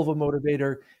 He's a hell of a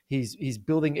motivator. He's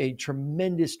building a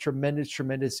tremendous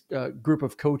group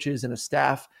of coaches and a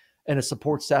staff and a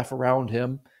support staff around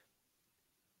him.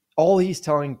 All he's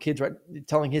telling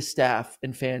his staff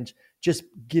and fans, just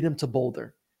get him to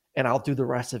Boulder and I'll do the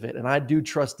rest of it. And I do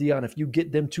trust Deion. If you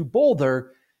get them to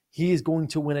Boulder, he is going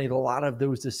to win a lot of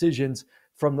those decisions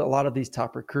from a lot of these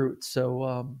top recruits.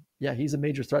 So he's a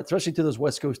major threat, especially to those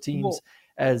West Coast teams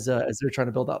as they're trying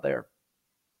to build out there.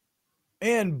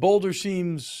 And Boulder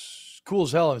seems cool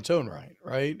as hell in its own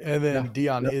right? And then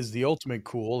Deion is the ultimate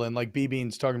cool. And like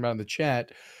B-Bean's talking about in the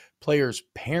chat, players'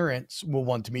 parents will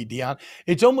want to meet Deion.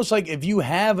 It's almost like if you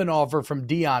have an offer from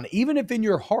Deion, even if in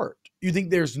your heart you think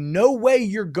there's no way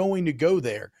you're going to go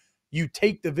there, you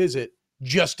take the visit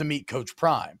just to meet Coach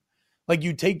Prime. Like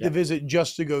you take the visit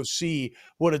just to go see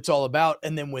what it's all about.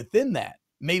 And then within that,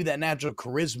 maybe that natural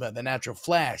charisma, the natural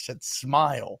flash, that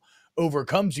smile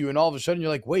overcomes you. And all of a sudden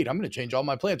you're like, wait, I'm going to change all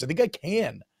my plans. I think I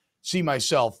can see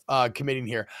myself committing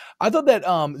here. I thought that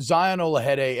Zion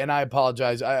Olajede, and I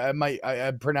apologize,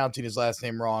 I'm pronouncing his last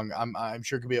name wrong. I'm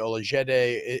sure it could be Olajede.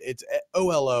 It's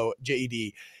Olojed.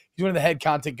 He's one of the head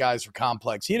content guys for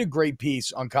Complex. He had a great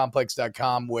piece on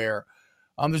complex.com where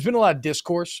there's been a lot of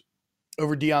discourse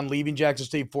over Deion leaving Jackson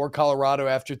State for Colorado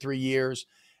after 3 years,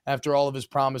 after all of his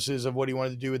promises of what he wanted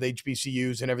to do with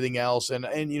HBCUs and everything else. And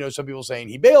some people saying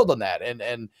he bailed on that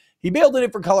and he bailed on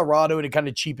it for Colorado, and it kind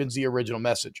of cheapens the original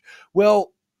message.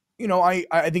 Well,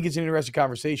 I think it's an interesting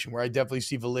conversation where I definitely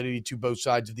see validity to both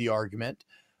sides of the argument.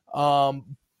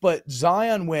 But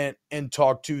Zion went and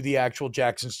talked to the actual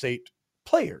Jackson State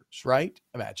players, right?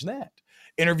 Imagine that.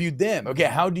 Interviewed them. Okay,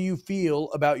 how do you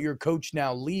feel about your coach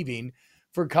now leaving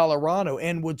for Colorado?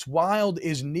 And what's wild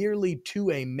is nearly to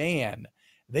a man,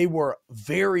 they were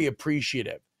very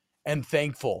appreciative and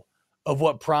thankful of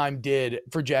what Prime did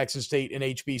for Jackson State and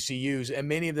HBCUs. And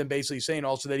many of them basically saying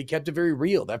also that he kept it very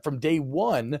real, that from day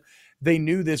one, they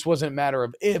knew this wasn't a matter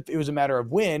of if, it was a matter of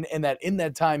when, and that in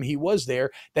that time he was there,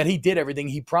 that he did everything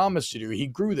he promised to do. He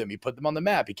grew them. He put them on the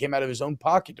map. He came out of his own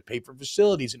pocket to pay for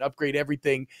facilities and upgrade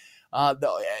everything, all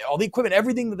the equipment,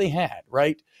 everything that they had,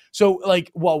 right? So, like,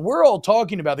 while we're all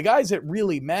talking about the guys that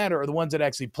really matter are the ones that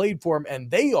actually played for him, and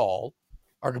they all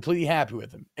are completely happy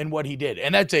with him and what he did.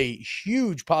 And that's a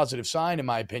huge positive sign, in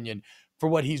my opinion, for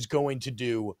what he's going to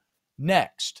do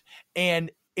next.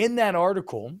 And in that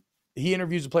article, he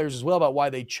interviews the players as well about why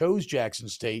they chose Jackson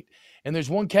State. And there's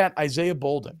one cat, Isaiah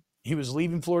Bolden. He was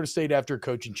leaving Florida State after a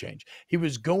coaching change. He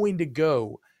was going to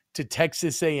go to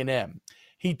Texas A&M.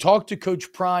 He talked to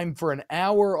Coach Prime for an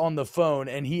hour on the phone,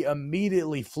 and he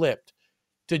immediately flipped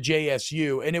to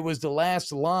JSU. And it was the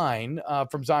last line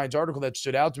from Zion's article that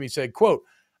stood out to me. He said, quote,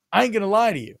 "I ain't going to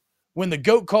lie to you. When the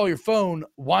GOAT call your phone,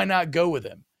 why not go with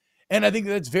him?" And I think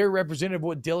that's very representative of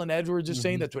what Dylan Edwards is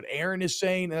saying. That's what Aaron is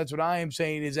saying. And that's what I am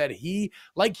saying, is that he,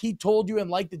 like he told you and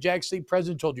like the Jackson State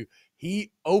president told you,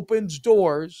 he opens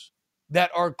doors that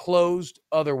are closed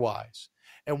otherwise.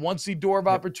 And once the door of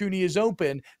opportunity is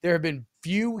open, there have been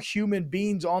few human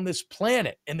beings on this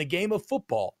planet in the game of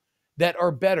football that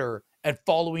are better at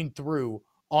following through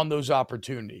on those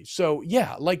opportunities. So,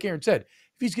 yeah, like Aaron said,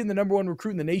 if he's getting the number one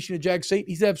recruit in the nation at Jack State,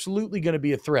 he's absolutely going to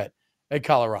be a threat at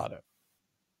Colorado.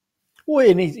 Well,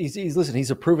 and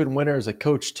he's a proven winner as a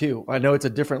coach too. I know it's a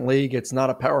different league. It's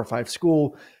not a Power 5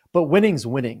 school, but winning's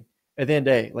winning at the end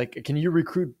of the day. Like, can you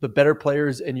recruit the better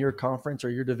players in your conference or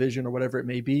your division or whatever it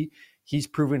may be? He's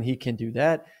proven he can do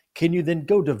that. Can you then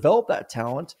go develop that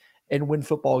talent and win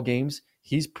football games?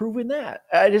 He's proven that.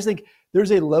 I just think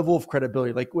there's a level of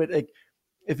credibility. Like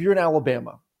if you're in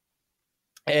Alabama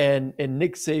and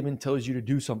Nick Saban tells you to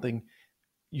do something,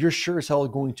 you're sure as hell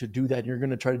going to do that. And you're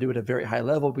going to try to do it at a very high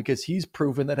level because he's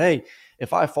proven that, hey,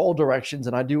 if I follow directions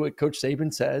and I do what Coach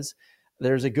Saban says,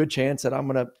 there's a good chance that I'm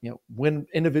going to win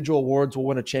individual awards, we'll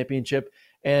win a championship,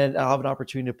 and I'll have an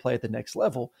opportunity to play at the next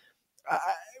level.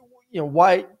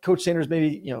 Why Coach Sanders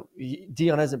maybe,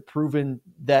 Deion hasn't proven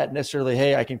that necessarily,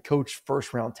 hey, I can coach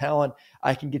first-round talent,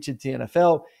 I can get you to the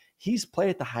NFL. He's played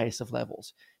at the highest of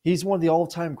levels. He's one of the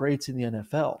all-time greats in the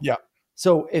NFL. Yeah.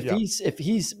 So if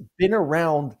he's been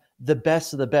around the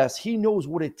best of the best, he knows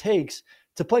what it takes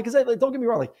to play. Because don't get me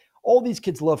wrong, like all these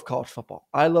kids love college football.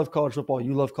 I love college football.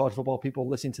 You love college football. People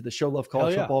listening to the show love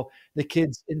college football. The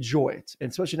kids enjoy it,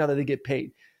 and especially now that they get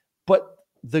paid. But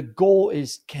the goal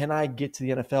is, can I get to the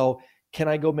NFL? Can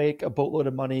I go make a boatload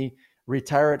of money,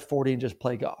 retire at 40, and just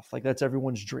play golf? Like that's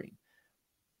everyone's dream.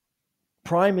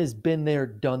 Prime has been there,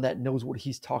 done that, knows what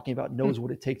he's talking about, knows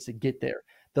what it takes to get there.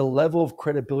 The level of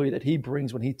credibility that he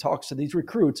brings when he talks to these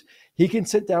recruits, he can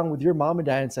sit down with your mom and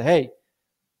dad and say, hey,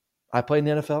 I played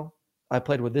in the NFL. I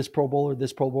played with this Pro Bowler,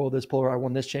 this Pro Bowler, this player. I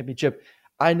won this championship.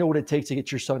 I know what it takes to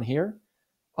get your son here.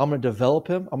 I'm going to develop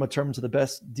him. I'm going to turn him to the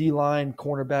best D-line,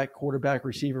 cornerback, quarterback,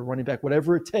 receiver, running back,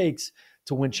 whatever it takes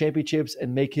to win championships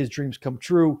and make his dreams come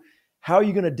true. How are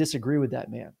you going to disagree with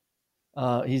that man?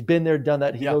 He's been there, done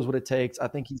that. He knows what it takes. I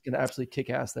think he's going to absolutely kick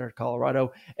ass there at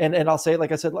Colorado. And I'll say it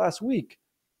like I said last week,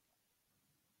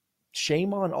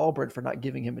 shame on Auburn for not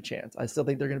giving him a chance. I still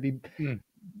think they're going to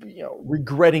be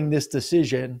regretting this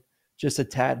decision just a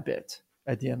tad bit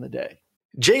at the end of the day.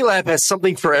 JLab has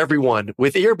something for everyone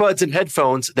with earbuds and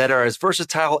headphones that are as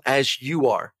versatile as you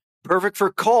are. Perfect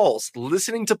for calls,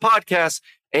 listening to podcasts,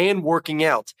 and working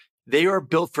out. They are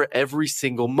built for every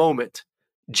single moment.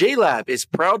 JLab is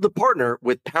proud to partner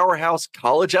with Powerhouse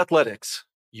College Athletics,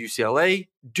 UCLA,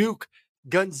 Duke,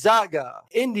 Gonzaga,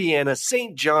 Indiana,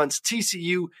 St. John's,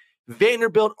 TCU,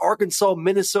 Vanderbilt, Arkansas,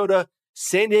 Minnesota,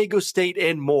 San Diego State,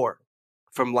 and more.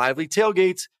 From lively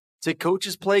tailgates to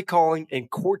coaches' play calling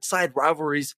and courtside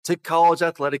rivalries to college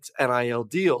athletics NIL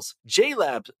deals,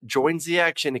 JLab joins the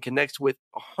action and connects with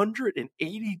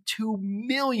 182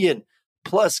 million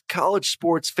plus college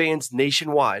sports fans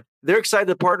nationwide. They're excited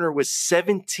to partner with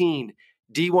 17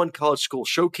 D1 college schools,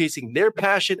 showcasing their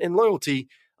passion and loyalty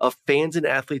of fans and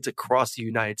athletes across the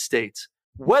United States.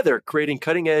 Whether creating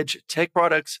cutting-edge tech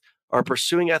products or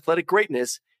pursuing athletic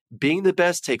greatness, being the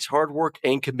best takes hard work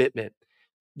and commitment.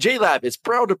 JLab is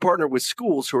proud to partner with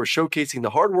schools who are showcasing the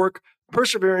hard work,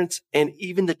 perseverance, and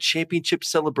even the championship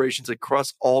celebrations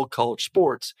across all college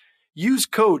sports. Use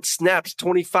code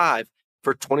SNAPS25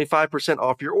 for 25%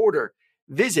 off your order.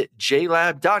 Visit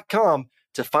JLab.com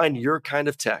to find your kind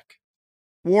of tech.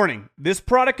 Warning, this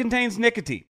product contains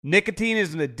nicotine. Nicotine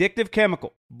is an addictive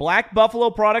chemical. Black Buffalo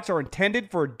products are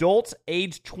intended for adults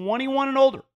aged 21 and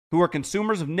older who are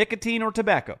consumers of nicotine or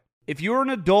tobacco. If you're an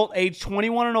adult aged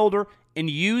 21 and older and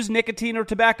use nicotine or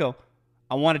tobacco,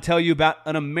 I want to tell you about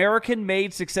an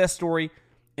American-made success story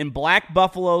in Black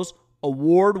Buffalo's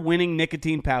award-winning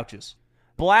nicotine pouches.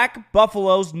 Black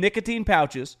Buffalo's nicotine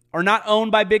pouches are not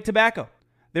owned by Big Tobacco.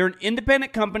 They're an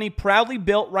independent company proudly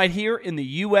built right here in the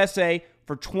USA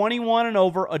for 21 and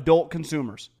over adult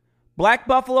consumers. Black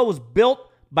Buffalo was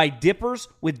built by dippers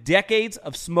with decades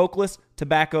of smokeless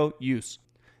tobacco use.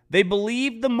 They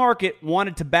believed the market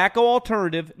wanted tobacco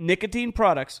alternative nicotine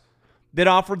products that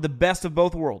offered the best of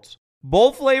both worlds.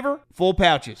 Bold flavor, full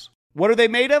pouches. What are they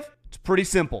made of? It's pretty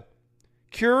simple.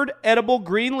 Cured edible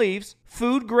green leaves,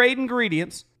 food-grade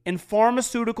ingredients, and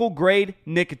pharmaceutical-grade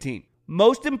nicotine.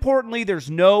 Most importantly, there's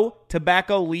no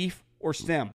tobacco leaf or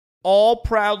stem. All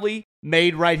proudly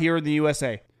made right here in the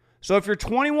USA. So if you're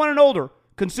 21 and older,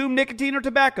 consume nicotine or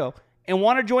tobacco, and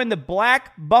want to join the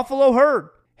Black Buffalo herd,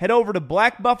 head over to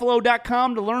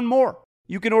blackbuffalo.com to learn more.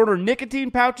 You can order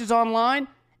nicotine pouches online,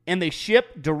 and they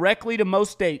ship directly to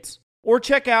most states. Or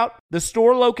check out the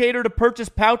store locator to purchase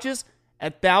pouches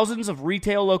at thousands of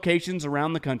retail locations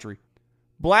around the country.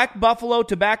 Black Buffalo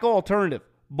Tobacco Alternative.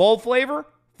 Bold flavor,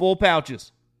 full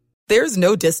pouches. There's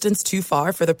no distance too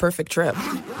far for the perfect trip.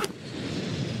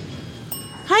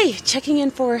 Hi, checking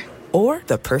in for... Or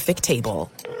the perfect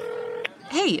table.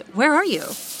 Hey, where are you?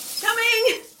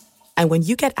 Coming! And when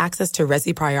you get access to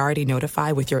Resi Priority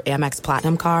Notify with your Amex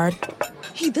Platinum card...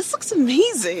 Hey, this looks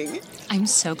amazing. I'm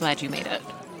so glad you made it.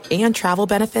 And travel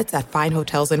benefits at fine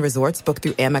hotels and resorts booked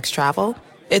through Amex Travel,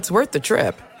 it's worth the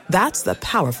trip. That's the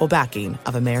powerful backing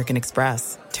of American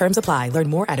Express. Terms apply.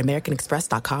 Learn more at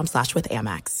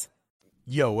americanexpress.com/withAmex.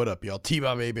 Yo, what up, y'all?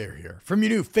 T-Bob A-Bear here from your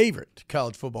new favorite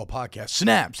college football podcast,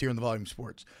 Snaps, here on the Volume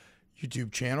Sports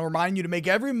YouTube channel. Reminding you to make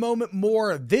every moment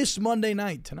more this Monday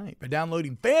night tonight by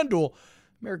downloading FanDuel,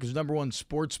 America's #1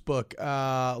 sports book.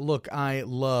 Look, I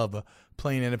love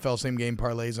playing NFL same-game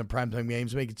parlays and primetime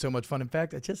games. Make it so much fun. In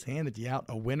fact, I just handed you out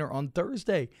a winner on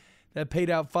Thursday that paid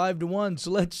out 5-1.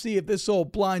 So let's see if this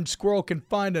old blind squirrel can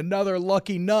find another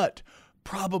lucky nut.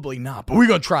 Probably not, but we're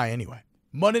going to try anyway.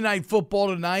 Monday Night Football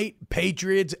tonight,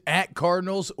 Patriots at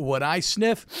Cardinals. What I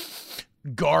sniff?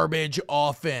 Garbage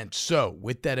offense. So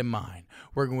with that in mind,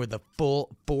 we're going with a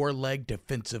full four-leg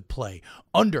defensive play.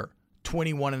 Under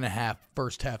 21.5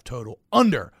 first half total.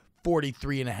 Under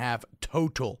 43.5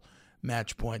 total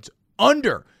match points.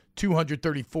 Under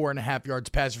 234.5 yards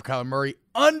passing for Kyler Murray.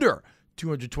 Under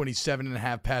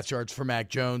 227.5 pass yards for Mac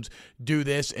Jones. Do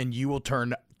this and you will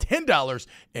turn $10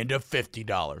 into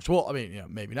 $50. Well, I mean,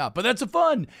 maybe not, but that's a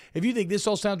fun. If you think this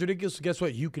all sounds ridiculous, guess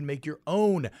what? You can make your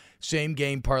own same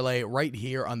game parlay right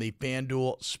here on the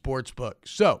FanDuel Sportsbook.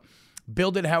 So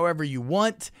build it however you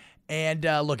want. And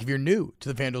look, if you're new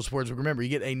to the FanDuel Sportsbook, remember, you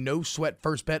get a no-sweat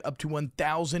first bet up to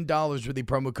 $1,000 with the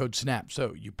promo code SNAP.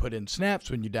 So you put in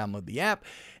SNAPs when you download the app.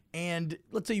 And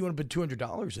let's say you want to put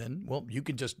 $200 in. Well, you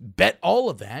can just bet all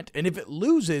of that. And if it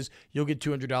loses, you'll get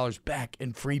 $200 back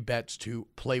in free bets to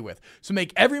play with. So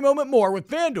make every moment more with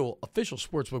FanDuel, official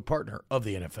sportsbook partner of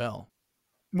the NFL.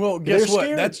 Well, guess what?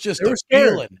 Scared. That's just a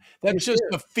feeling. That's just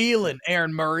a feeling,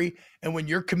 Aaron Murray. And when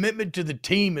your commitment to the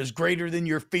team is greater than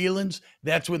your feelings,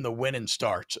 that's when the winning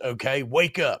starts, okay?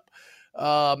 Wake up.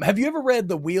 Have you ever read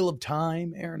The Wheel of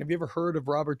Time, Aaron? Have you ever heard of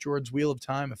Robert Jordan's Wheel of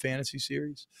Time, a fantasy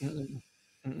series?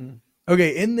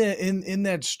 Okay, in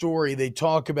that story, they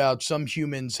talk about some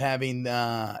humans having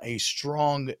a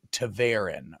strong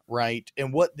Taverin, right?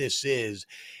 And what this is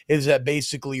that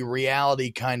basically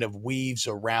reality kind of weaves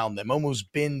around them,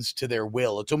 almost bends to their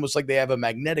will. It's almost like they have a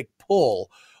magnetic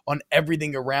pull on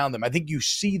everything around them. I think you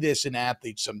see this in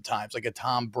athletes sometimes, like a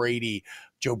Tom Brady.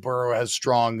 Joe Burrow has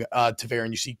strong Taverin.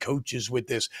 You see coaches with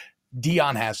this.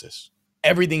 Deion has this.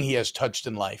 Everything he has touched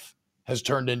in life has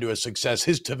turned into a success.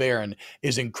 His Taverin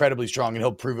is incredibly strong, and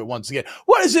he'll prove it once again.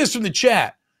 What is this from the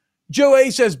chat? Joe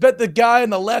A says, bet the guy on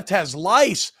the left has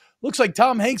lice. Looks like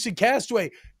Tom Hanks in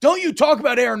Castaway. Don't you talk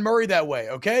about Aaron Murray that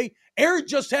way, okay? Aaron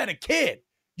just had a kid.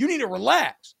 You need to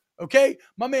relax, okay?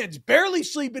 My man's barely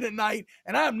sleeping at night,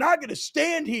 and I'm not going to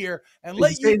stand here and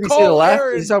let you call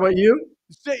Aaron. Is that about you?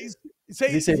 Did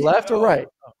he say left or right?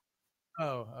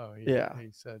 Yeah.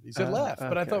 He said left,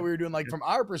 but I thought we were doing like from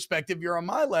our perspective. You're on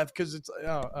my left because it's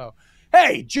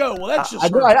Hey, Joe. Well, that's just. I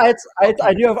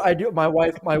do. My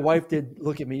wife did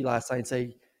look at me last night and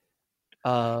say,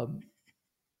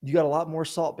 "You got a lot more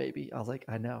salt, baby." I was like,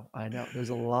 "I know. There's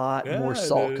a lot more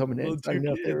salt coming in." I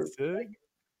know they're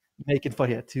making fun.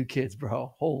 Yeah, 2 kids,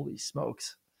 bro. Holy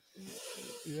smokes.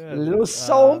 Yeah, a little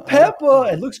salt and pepper.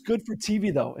 It looks good for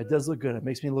TV, though. It does look good. It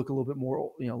makes me look a little bit more,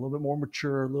 a little bit more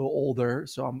mature, a little older.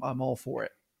 So I'm all for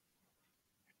it.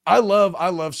 I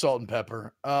love salt and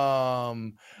pepper.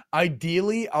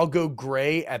 Ideally, I'll go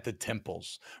gray at the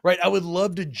temples. Right? I would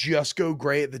love to just go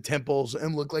gray at the temples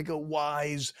and look like a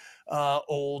wise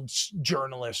old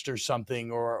journalist or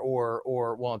something, or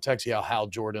well, it tells you how Hal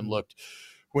Jordan looked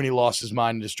when he lost his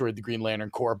mind and destroyed the Green Lantern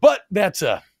Corps. But that's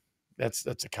a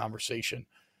conversation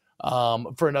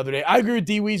for another day. I agree with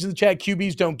D-Weez in the chat.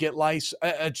 QBs don't get lice.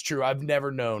 That's true. I've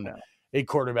never known a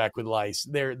quarterback with lice.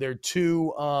 They're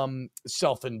too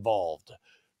self-involved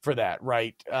for that,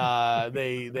 right?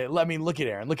 They I mean, look at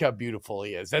Aaron. Look how beautiful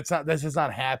he is. That does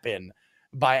not happen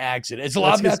by accident. It's a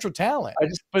lot of natural talent,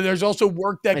 but there's also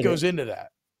work that goes into that.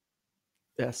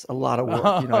 Yes, a lot of work.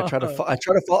 I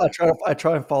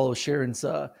try and follow Sharon's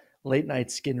late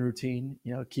night skin routine.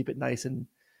 Keep it nice and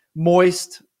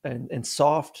moist and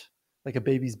soft like a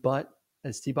baby's butt,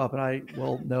 as T-Bob and I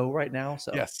will know right now.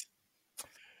 So yes,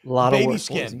 a lot baby of work,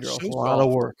 skin, girls. so a lot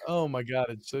of work. Oh my God,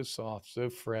 it's so soft, so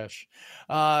fresh.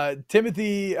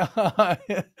 Timothy,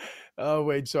 oh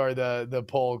wait, sorry, the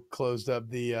poll closed up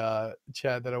the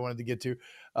chat that I wanted to get to.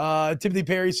 Timothy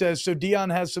Perry says, so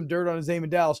Deion has some dirt on his name in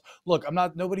Dallas. Look,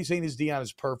 nobody's saying his Deion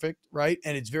is perfect, right?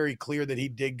 And it's very clear that he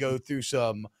did go through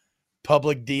some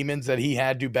public demons that he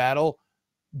had to battle.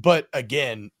 But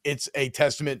again, it's a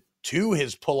testament to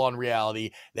his pull on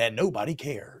reality that nobody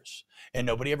cares and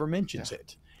nobody ever mentions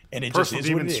it. And it Personal just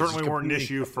is what it demons is. certainly weren't an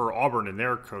issue for Auburn in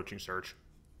their coaching search.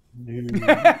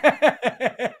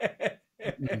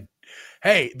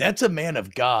 Hey, that's a man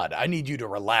of God. I need you to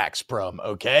relax, Prum,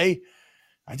 okay?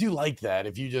 I do like that.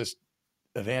 If you just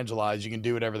evangelize, you can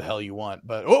do whatever the hell you want.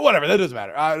 But whatever, that doesn't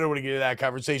matter. I don't want to get into that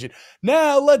conversation.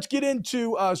 Now, let's get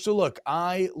into so look,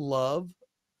 I love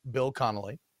Bill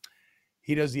Connolly.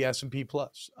 He does the S&P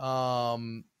Plus.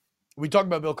 We talk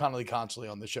about Bill Connolly constantly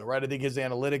on the show, right? I think his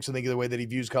analytics, I think the way that he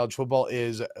views college football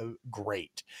is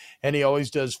great. And he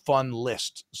always does fun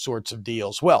list sorts of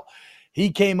deals. Well, he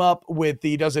came up with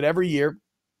he does it every year.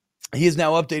 He is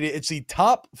now updated. It's the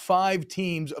top 5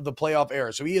 teams of the playoff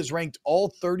era. So he has ranked all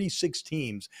 36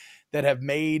 teams that have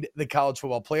made the college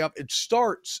football playoff. It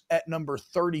starts at number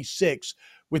 36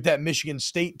 with that Michigan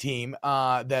State team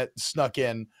that snuck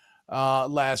in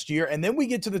last year. And then we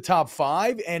get to the top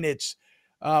 5, and it's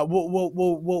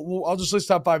I'll just list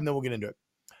top 5 and then we'll get into it.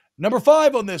 Number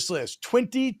 5 on this list,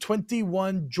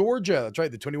 2021 Georgia. That's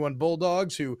right, the 21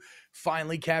 Bulldogs who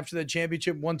finally captured that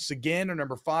championship once again are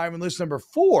number 5 on list. Number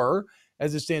 4,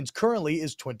 as it stands currently,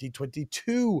 is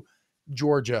 2022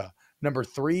 Georgia. Number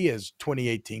 3 is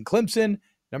 2018 Clemson.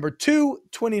 Number 2,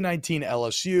 2019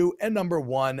 LSU. And number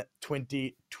 1,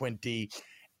 2020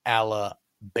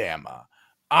 Alabama.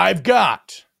 I've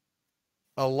got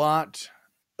a lot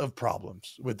of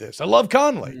problems with this. I love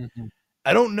Conley. Mm-hmm.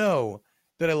 I don't know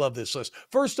that I love this list.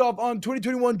 First off, on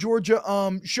 2021 Georgia,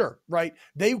 sure, right?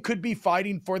 They could be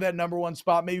fighting for that number 1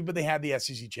 spot maybe, but they had the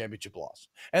SEC championship loss.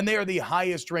 And they are the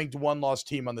highest ranked 1-loss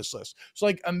team on this list. So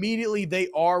like immediately they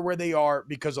are where they are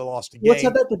because they lost a game. Let's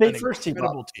have that debate first, team.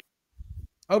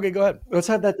 Okay, go ahead. Let's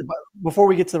have that debate before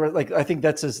we get to the I think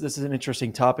this is an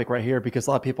interesting topic right here because a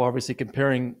lot of people are obviously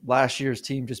comparing last year's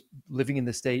team just living in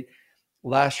the state,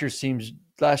 last year's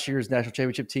national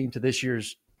championship team to this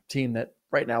year's team that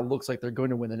right now looks like they're going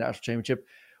to win the national championship.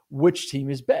 Which team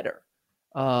is better?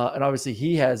 And obviously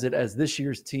he has it as this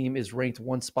year's team is ranked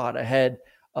 1 spot ahead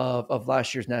of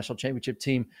last year's national championship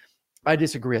team. I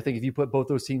disagree. I think if you put both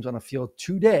those teams on a field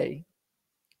today,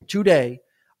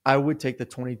 I would take the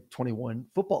 2021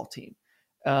 football team.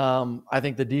 I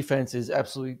think the defense is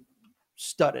absolutely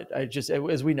studded.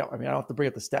 As we know, I mean, I don't have to bring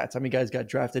up the stats. How many guys got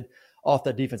drafted off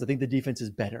that defense? I think the defense is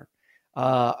better.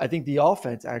 I think the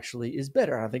offense actually is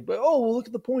better. I think, well, look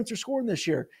at the points they're scoring this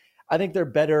year. I think they're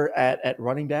better at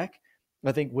running back.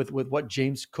 I think with what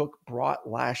James Cook brought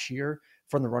last year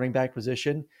from the running back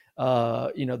position,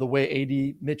 the way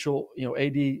AD Mitchell,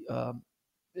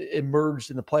 emerged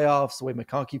in the playoffs, the way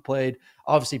McConkey played.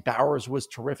 Obviously, Bowers was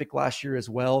terrific last year as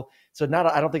well. So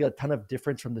I don't think a ton of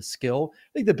difference from the skill.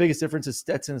 I think the biggest difference is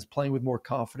Stetson is playing with more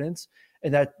confidence,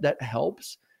 and that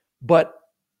helps. But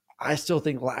I still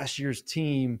think last year's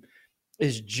team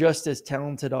is just as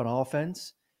talented on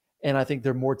offense, and I think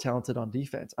they're more talented on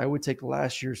defense. I would take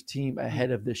last year's team ahead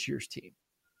of this year's team.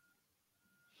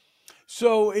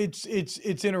 So it's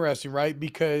interesting, right?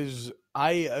 Because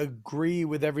I agree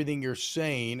with everything you're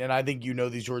saying, and I think you know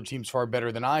these Georgia teams far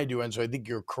better than I do, and so I think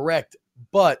you're correct.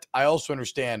 But I also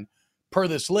understand, per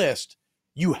this list,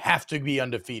 you have to be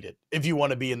undefeated if you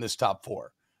want to be in this top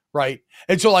 4. Right.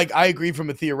 And so I agree from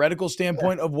a theoretical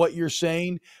standpoint of what you're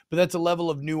saying, but that's a level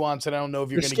of nuance. And I don't know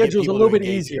if you're going to get people. The schedule's a little bit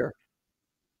easier.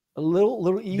 A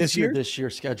little easier this year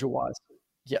schedule wise.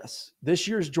 Yes. This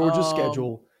year's Georgia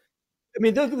schedule. I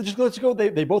mean, let's go.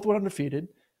 They both went undefeated.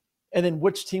 And then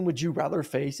which team would you rather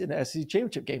face in the SEC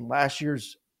championship game? Last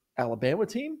year's Alabama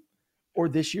team or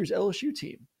this year's LSU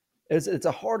team? It's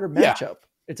a harder matchup. Yeah.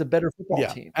 It's a better football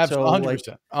team. Absolutely.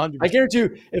 So 100%. I guarantee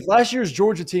you, if last year's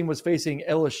Georgia team was facing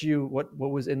LSU, what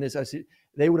was in this,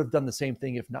 they would have done the same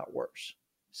thing, if not worse.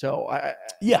 So,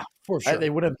 for sure. They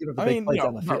would have given the big plays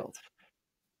on the field.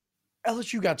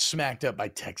 LSU got smacked up by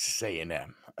Texas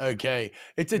A&M. Okay.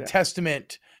 It's a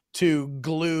testament to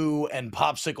glue and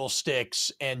popsicle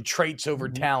sticks and traits over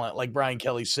talent, like Brian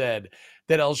Kelly said,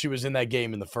 that LSU was in that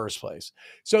game in the first place.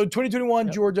 So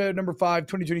 2021 Georgia at number 5,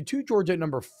 2022 Georgia at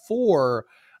number 4.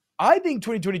 I think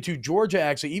 2022 Georgia,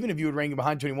 actually, even if you would rank them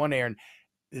behind 21, Aaron,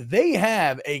 they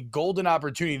have a golden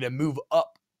opportunity to move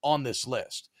up on this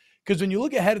list. Because when you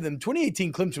look ahead of them,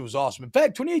 2018 Clemson was awesome. In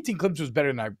fact, 2018 Clemson was better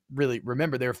than I really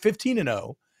remember. They were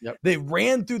 15-0. Yep. They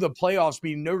ran through the playoffs,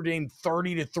 beating Notre Dame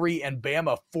 30-3 and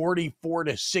Bama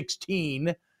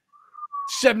 44-16.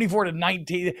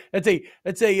 74-19. That's a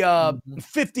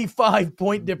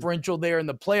 55-point differential there in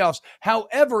the playoffs.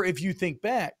 However, if you think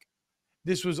back,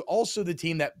 this was also the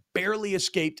team that barely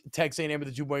escaped Texas A&M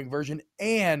with the 2-point conversion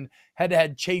and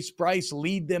had Chase Bryce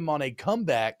lead them on a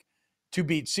comeback to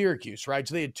beat Syracuse, right?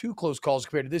 So they had 2 close calls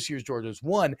compared to this year's Georgia's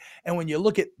 1. And when you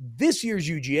look at this year's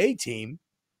UGA team,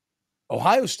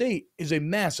 Ohio State is a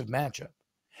massive matchup.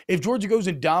 If Georgia goes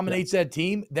and dominates that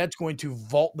team, that's going to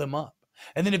vault them up.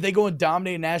 And then if they go and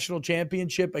dominate a national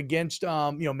championship against,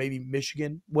 maybe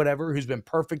Michigan, whatever, who's been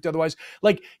perfect otherwise,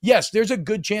 like, yes, there's a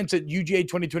good chance that UGA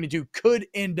 2022 could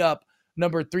end up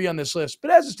number 3 on this list.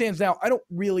 But as it stands now, I don't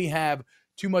really have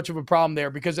too much of a problem there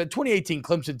because that 2018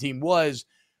 Clemson team was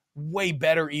way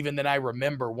better even than I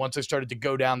remember once I started to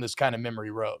go down this kind of memory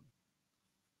road.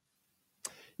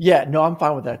 Yeah, no, I'm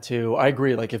fine with that too. I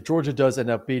agree. Like if Georgia does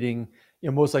end up beating,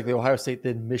 most likely Ohio State,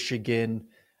 then Michigan,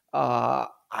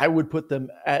 I would put them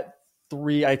at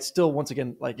 3. I'd still, once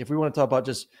again, like if we want to talk about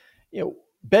just,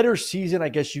 better season, I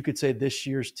guess you could say this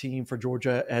year's team for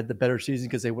Georgia had the better season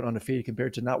because they went undefeated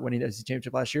compared to not winning the SEC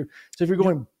championship last year. So if you're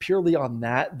going purely on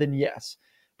that, then yes.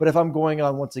 But if I'm going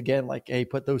on once again, like, hey,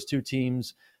 put those two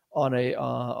teams on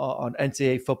on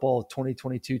NCAA football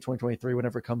 2022, 2023,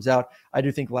 whenever it comes out, I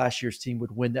do think last year's team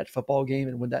would win that football game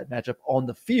and win that matchup on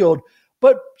the field.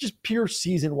 But just pure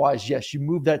season-wise, yes, you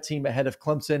move that team ahead of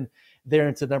Clemson there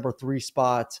into number 3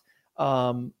 spot.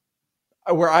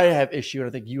 Where I have issue, and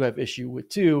I think you have issue with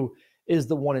too, is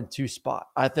the 1 and 2 spot.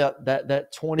 I thought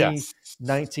that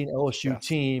 2019 LSU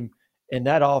team and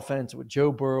that offense with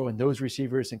Joe Burrow and those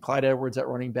receivers and Clyde Edwards at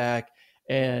running back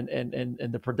and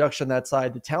the production on that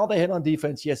side, the talent they had on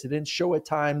defense, yes, it didn't show at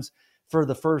times for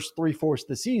the first 3/4 of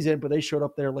the season, but they showed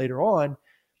up there later on.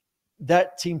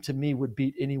 That team to me would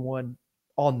beat anyone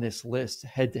on this list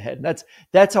head to head. And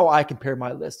that's how I compare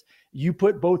my list. You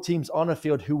put both teams on a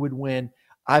field, who would win?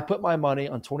 I put my money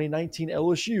on 2019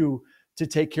 LSU to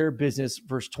take care of business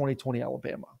versus 2020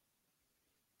 Alabama.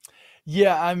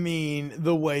 Yeah, I mean,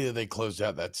 the way that they closed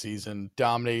out that season,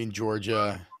 dominating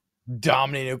Georgia,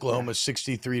 dominating Oklahoma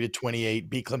 63-28,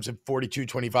 beat Clemson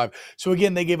 42-25. So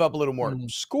again, they gave up a little more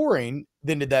scoring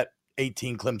than did that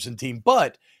 18 Clemson team,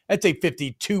 but that's a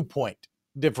 52-point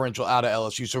differential out of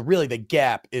LSU. So really the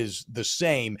gap is the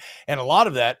same. And a lot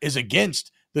of that is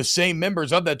against the same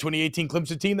members of that 2018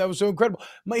 Clemson team that was so incredible.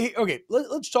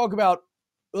 Let's talk about,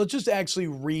 let's just actually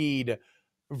read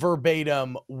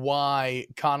verbatim why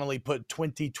Connolly put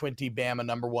 2020 Bama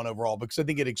number 1 overall, because I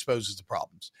think it exposes the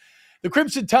problems. The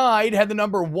Crimson Tide had the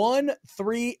number 1,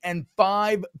 3, and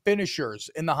 5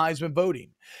 finishers in the Heisman voting.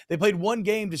 They played one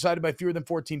game decided by fewer than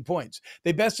 14 points.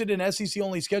 They bested an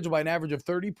SEC-only schedule by an average of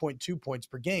 30.2 points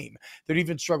per game. Their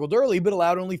defense struggled early, but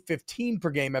allowed only 15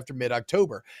 per game after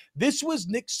mid-October. This was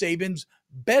Nick Saban's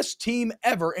best team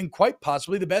ever and quite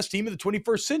possibly the best team of the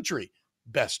 21st century.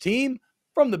 Best team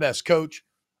from the best coach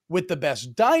with the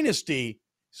best dynasty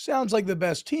sounds like the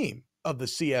best team of the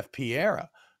CFP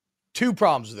era. 2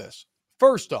 problems with this.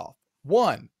 First off,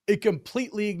 1, it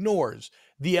completely ignores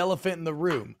the elephant in the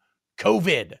room,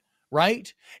 COVID,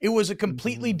 right? It was a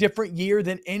completely different year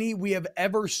than any we have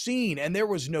ever seen, and there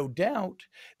was no doubt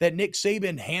that Nick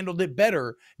Saban handled it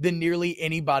better than nearly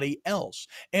anybody else.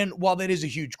 And while that is a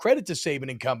huge credit to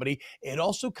Saban and company, it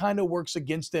also kind of works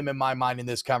against them in my mind in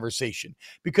this conversation,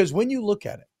 because when you look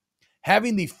at it,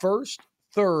 having the 1st,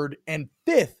 3rd, and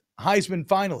 5th Heisman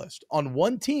finalist on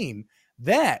one team,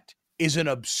 that is an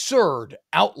absurd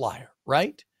outlier,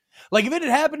 right? Like if it had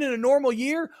happened in a normal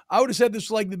year, I would have said this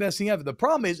was like the best thing ever. The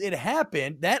problem is it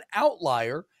happened, that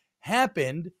outlier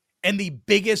happened in the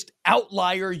biggest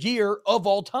outlier year of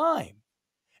all time.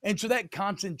 And so that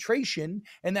concentration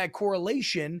and that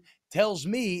correlation tells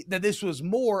me that this was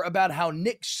more about how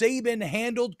Nick Saban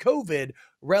handled COVID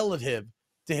relative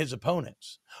to his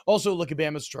opponents. Also, look at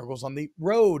Bama's struggles on the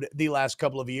road the last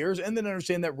couple of years, and then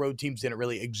understand that road teams didn't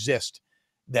really exist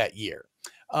that year.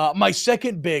 My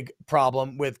second big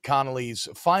problem with Connolly's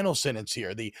final sentence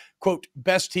here, the quote,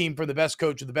 best team for the best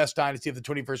coach of the best dynasty of the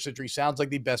 21st century sounds like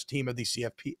the best team of the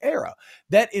CFP era.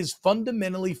 That is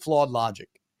fundamentally flawed logic.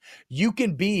 You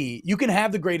can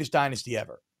have the greatest dynasty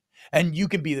ever, and you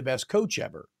can be the best coach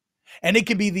ever, and it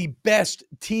can be the best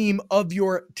team of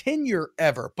your tenure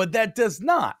ever, but that does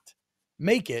not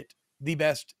make it the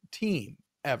best team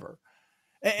ever.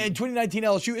 And 2019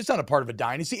 LSU, it's not a part of a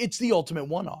dynasty. It's the ultimate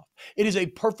one-off. It is a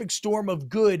perfect storm of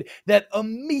good that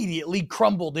immediately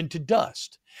crumbled into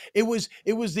dust. It was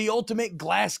the ultimate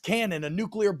glass cannon, a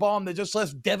nuclear bomb that just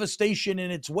left devastation in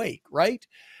its wake, right?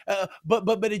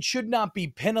 But it should not be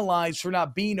penalized for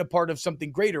not being a part of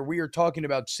something greater. We are talking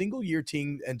about single-year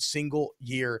team and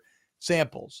single-year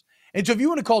samples. And so if you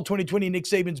want to call 2020 Nick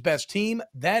Saban's best team,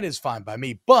 that is fine by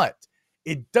me. But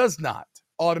it does not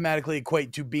automatically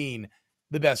equate to being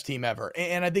the best team ever.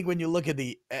 And I think when you look at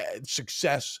the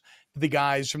success the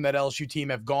guys from that LSU team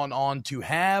have gone on to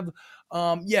have,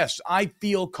 yes, I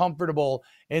feel comfortable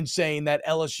in saying that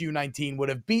LSU 19 would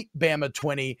have beat Bama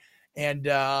 20 And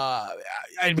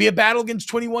it'd be a battle against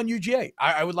 21 UGA.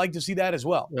 I would like to see that as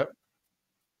well. Yep.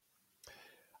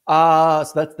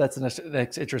 So that's the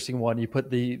next interesting one. You put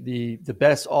the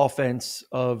best offense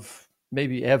of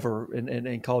maybe ever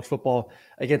in college football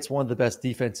against one of the best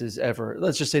defenses ever.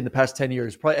 Let's just say in the past 10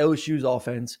 years, probably LSU's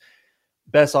offense,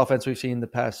 best offense we've seen in the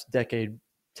past decade,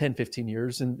 10, 15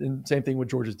 years. And same thing with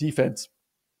Georgia's defense.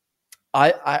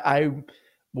 I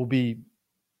will be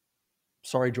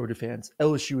sorry, Georgia fans,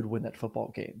 LSU would win that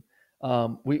football game.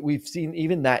 We've seen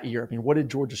even that year. I mean, what did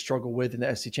Georgia struggle with in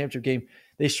the SEC championship game?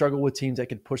 They struggled with teams that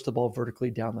could push the ball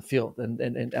vertically down the field,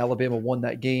 and Alabama won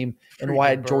that game. And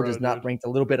why Georgia's not ranked a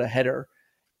little bit ahead of.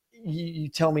 You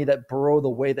tell me that Burrow, the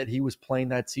way that he was playing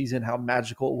that season, how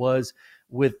magical it was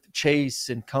with Chase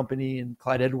and company and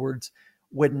Clyde Edwards,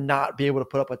 would not be able to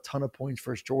put up a ton of points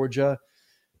versus Georgia.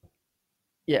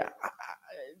 Yeah,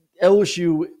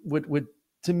 LSU would.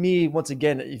 To me, once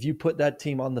again, if you put that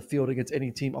team on the field against any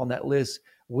team on that list,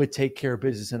 would take care of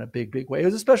business in a big, big way. It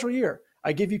was a special year.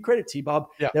 I give you credit, T-Bob.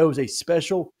 Yeah. That was a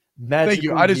special, magical Thank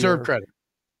you. I deserve credit.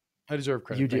 I deserve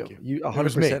credit. You do. Thank You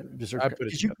 100% deserve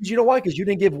credit. You know why? Because you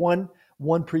didn't give one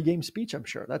pregame speech, I'm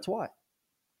sure. That's why.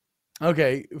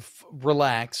 Okay,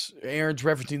 relax. Aaron's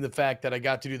referencing the fact that I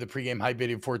got to do the pregame hype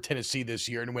video for Tennessee this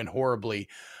year and it went horribly.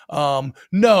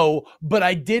 No, but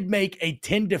I did make a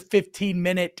 10 to 15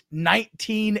 minute,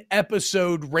 19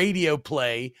 episode radio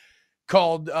play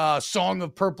called Song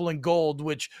of Purple and Gold,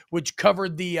 which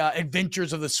covered the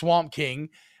adventures of the Swamp King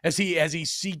as he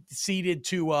seated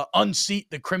to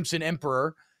unseat the Crimson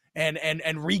Emperor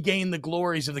and regain the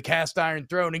glories of the cast iron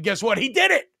throne. And guess what? He did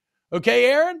it.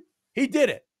 Okay, Aaron? He did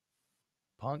it.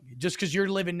 Punk, just because you're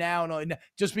living now, and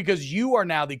just because you are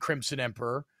now the Crimson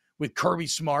Emperor with Kirby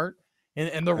Smart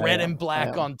and the red and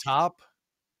black on top,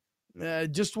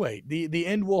 just wait. The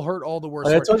end will hurt all the worst.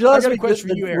 I got a question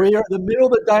for you, Aaron. We're in the middle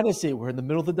of the dynasty. We're in the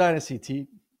middle of the dynasty, T.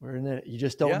 We're in it. You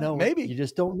just don't know. Maybe. You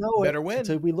just don't know. You better win.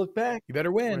 Until we look back. You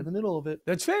better win. We're in the middle of it.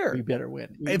 That's fair. You better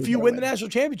win. If you win the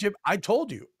national championship, I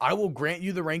told you, I will grant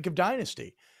you the rank of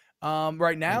dynasty.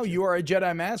 Right now, you are a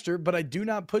Jedi Master, but I do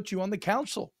not put you on the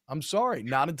council. I'm sorry.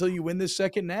 Not until you win this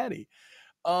second natty.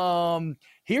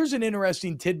 Here's an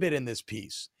interesting tidbit in this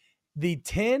piece. The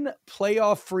 10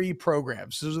 playoff-free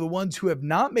programs, those are the ones who have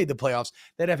not made the playoffs,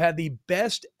 that have had the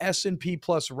best S&P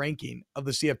Plus ranking of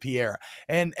the CFP era.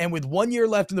 And with 1 year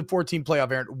left in the 14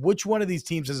 playoff, Aaron, which one of these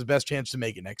teams has the best chance to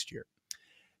make it next year?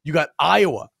 You got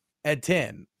Iowa at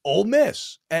 10, Ole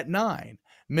Miss at 9,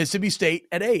 Mississippi State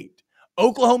at 8,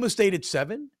 Oklahoma State at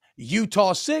 7,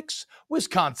 Utah 6,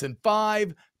 Wisconsin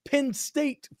 5, Penn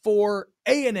State 4,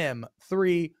 A&M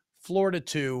 3, Florida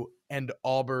 2, and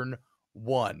Auburn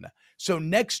 1. So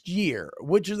next year,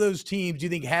 which of those teams do you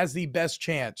think has the best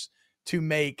chance to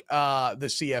make the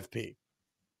CFP?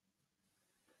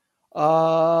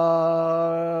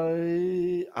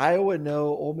 Iowa, no.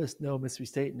 Ole Miss, no. Mississippi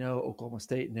State, no. Oklahoma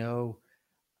State, no.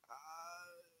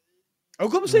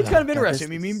 Oklahoma State's kind of interesting. I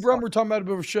mean, me and Brum were talking about it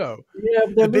before the show. Yeah,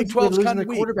 the Big 12's kind of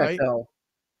weak, right? Though.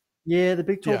 Yeah, the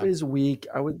Big 12 is weak.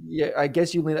 I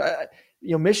guess you lean.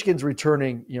 Michigan's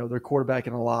returning. Their quarterback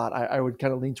in a lot. I would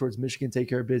kind of lean towards Michigan, take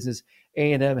care of business.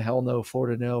 A&M, hell no.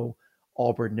 Florida, no.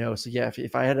 Auburn, no. So yeah,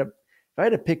 if I had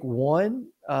to pick one,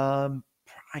 I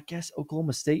guess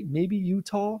Oklahoma State, maybe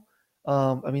Utah.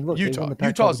 Look,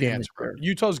 Utah's the answer.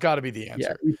 Utah's got to be the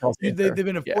answer. Yeah, they've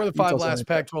been in 4 of the 5 last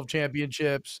Pac-12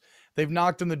 championships. They've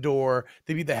knocked on the door.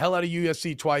 They beat the hell out of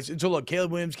USC twice. And so, look,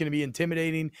 Caleb Williams can be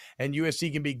intimidating and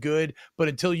USC can be good. But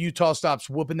until Utah stops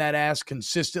whooping that ass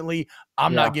consistently,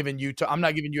 I'm not giving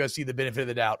USC the benefit of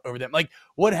the doubt over them. Like,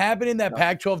 what happened in that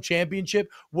Pac-12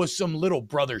 championship was some little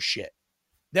brother shit.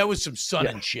 That was some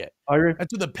Sun shit.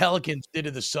 That's what the Pelicans did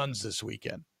to the Suns this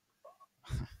weekend.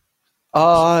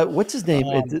 What's his name?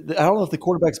 I don't know if the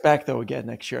quarterback's back though again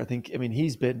next year.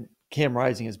 Cam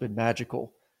Rising has been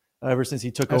magical ever since he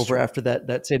took over after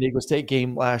that San Diego State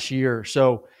game last year.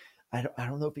 So I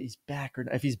don't know if he's back or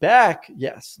not. If he's back,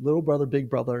 yes, little brother, big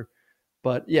brother.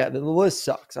 But yeah, the list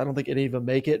sucks. I don't think any of them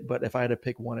make it. But if I had to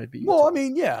pick one, it'd be Utah. Well, I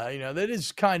mean, yeah, that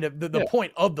is kind of the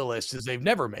point of the list is they've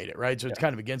never made it, right? So it's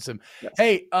kind of against them. Yes.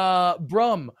 Hey,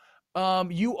 Brum.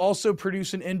 You also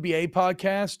produce an NBA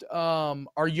podcast.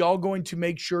 Are y'all going to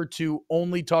make sure to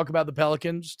only talk about the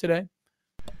Pelicans today?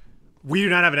 We do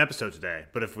not have an episode today,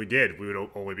 but if we did, we would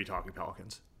only be talking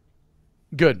Pelicans.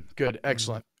 Good,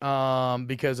 excellent.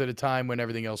 Because at a time when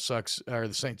everything else sucks, or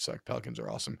the Saints suck, Pelicans are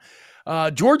awesome.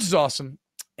 George is awesome,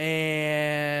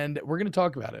 and we're going to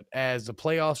talk about it as the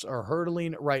playoffs are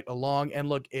hurtling right along. And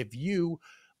look, if you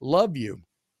love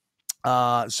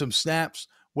some snaps,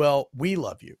 well, we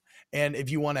love you. And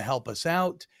if you want to help us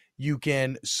out, You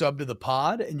can sub to the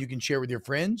pod and you can share with your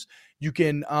friends. You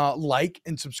can like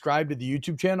and subscribe to the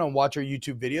YouTube channel and watch our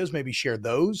YouTube videos. Maybe share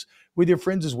those with your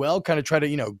friends as well. Kind of try to,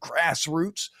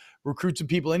 grassroots recruit some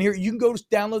people in here. You can go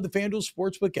download the FanDuel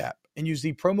Sportsbook app and use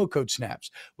the promo code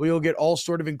SNAPS, where you'll get all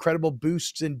sort of incredible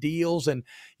boosts and deals and,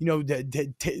 the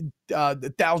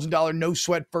 $1,000 no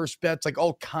sweat first bets, like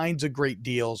all kinds of great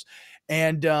deals.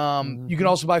 And you can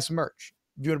also buy some merch.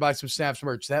 If you want to buy some Snaps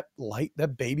merch, that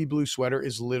baby blue sweater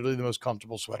is literally the most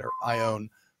comfortable sweater I own,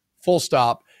 full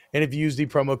stop. And if you use the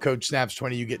promo code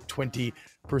SNAPS20, you get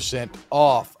 20%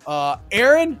 off.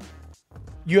 Aaron,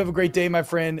 you have a great day, my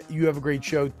friend. You have a great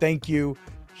show. Thank you.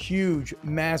 Huge,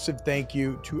 massive thank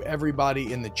you to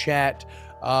everybody in the chat.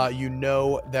 You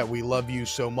know that we love you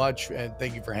so much, and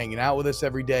thank you for hanging out with us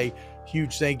every day.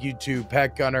 Huge thank you to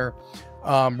Pat Gunner,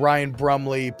 Ryan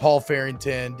Brumley, Paul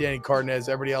Farrington, Danny Cardenas,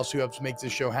 everybody else who helps make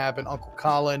this show happen. Uncle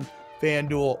Colin,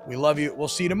 FanDuel, we love you. We'll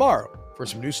see you tomorrow for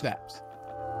some new Snaps.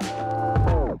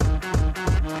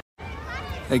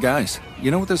 Hey guys,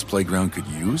 you know what this playground could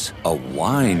use? A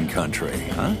wine country,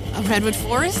 huh? A redwood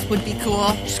forest would be cool.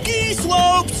 Ski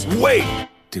slopes! Wait!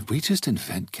 Did we just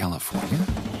invent California?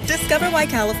 Discover why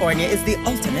California is the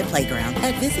ultimate playground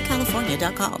at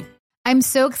visitcalifornia.com. I'm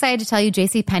so excited to tell you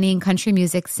JCPenney and country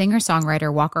music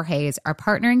singer-songwriter Walker Hayes are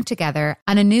partnering together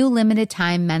on a new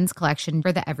limited-time men's collection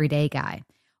for the everyday guy.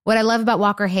 What I love about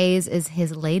Walker Hayes is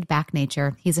his laid-back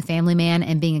nature. He's a family man,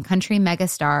 and being a country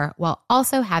megastar while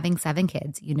also having 7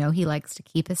 kids, he likes to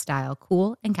keep his style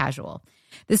cool and casual.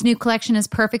 This new collection is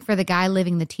perfect for the guy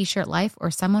living the t-shirt life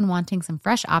or someone wanting some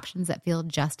fresh options that feel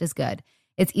just as good.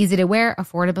 It's easy to wear,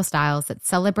 affordable styles that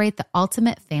celebrate the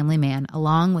ultimate family man,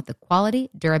 along with the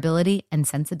quality, durability, and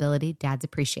sensibility dads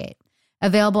appreciate.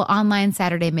 Available online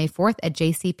Saturday, May 4th at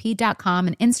jcp.com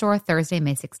and in-store Thursday,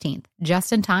 May 16th.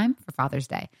 Just in time for Father's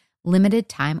Day. Limited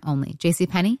time only.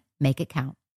 JCPenney, make it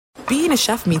count. Being a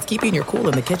chef means keeping your cool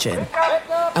in the kitchen.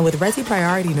 And with Resi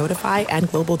Priority Notify and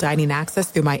Global Dining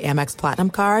Access through my Amex Platinum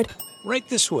card, right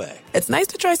this way. It's nice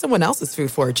to try someone else's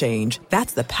food for a change.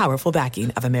 That's the powerful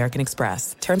backing of American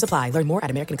Express. Terms apply. Learn more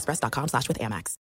at americanexpress.com/withAmex.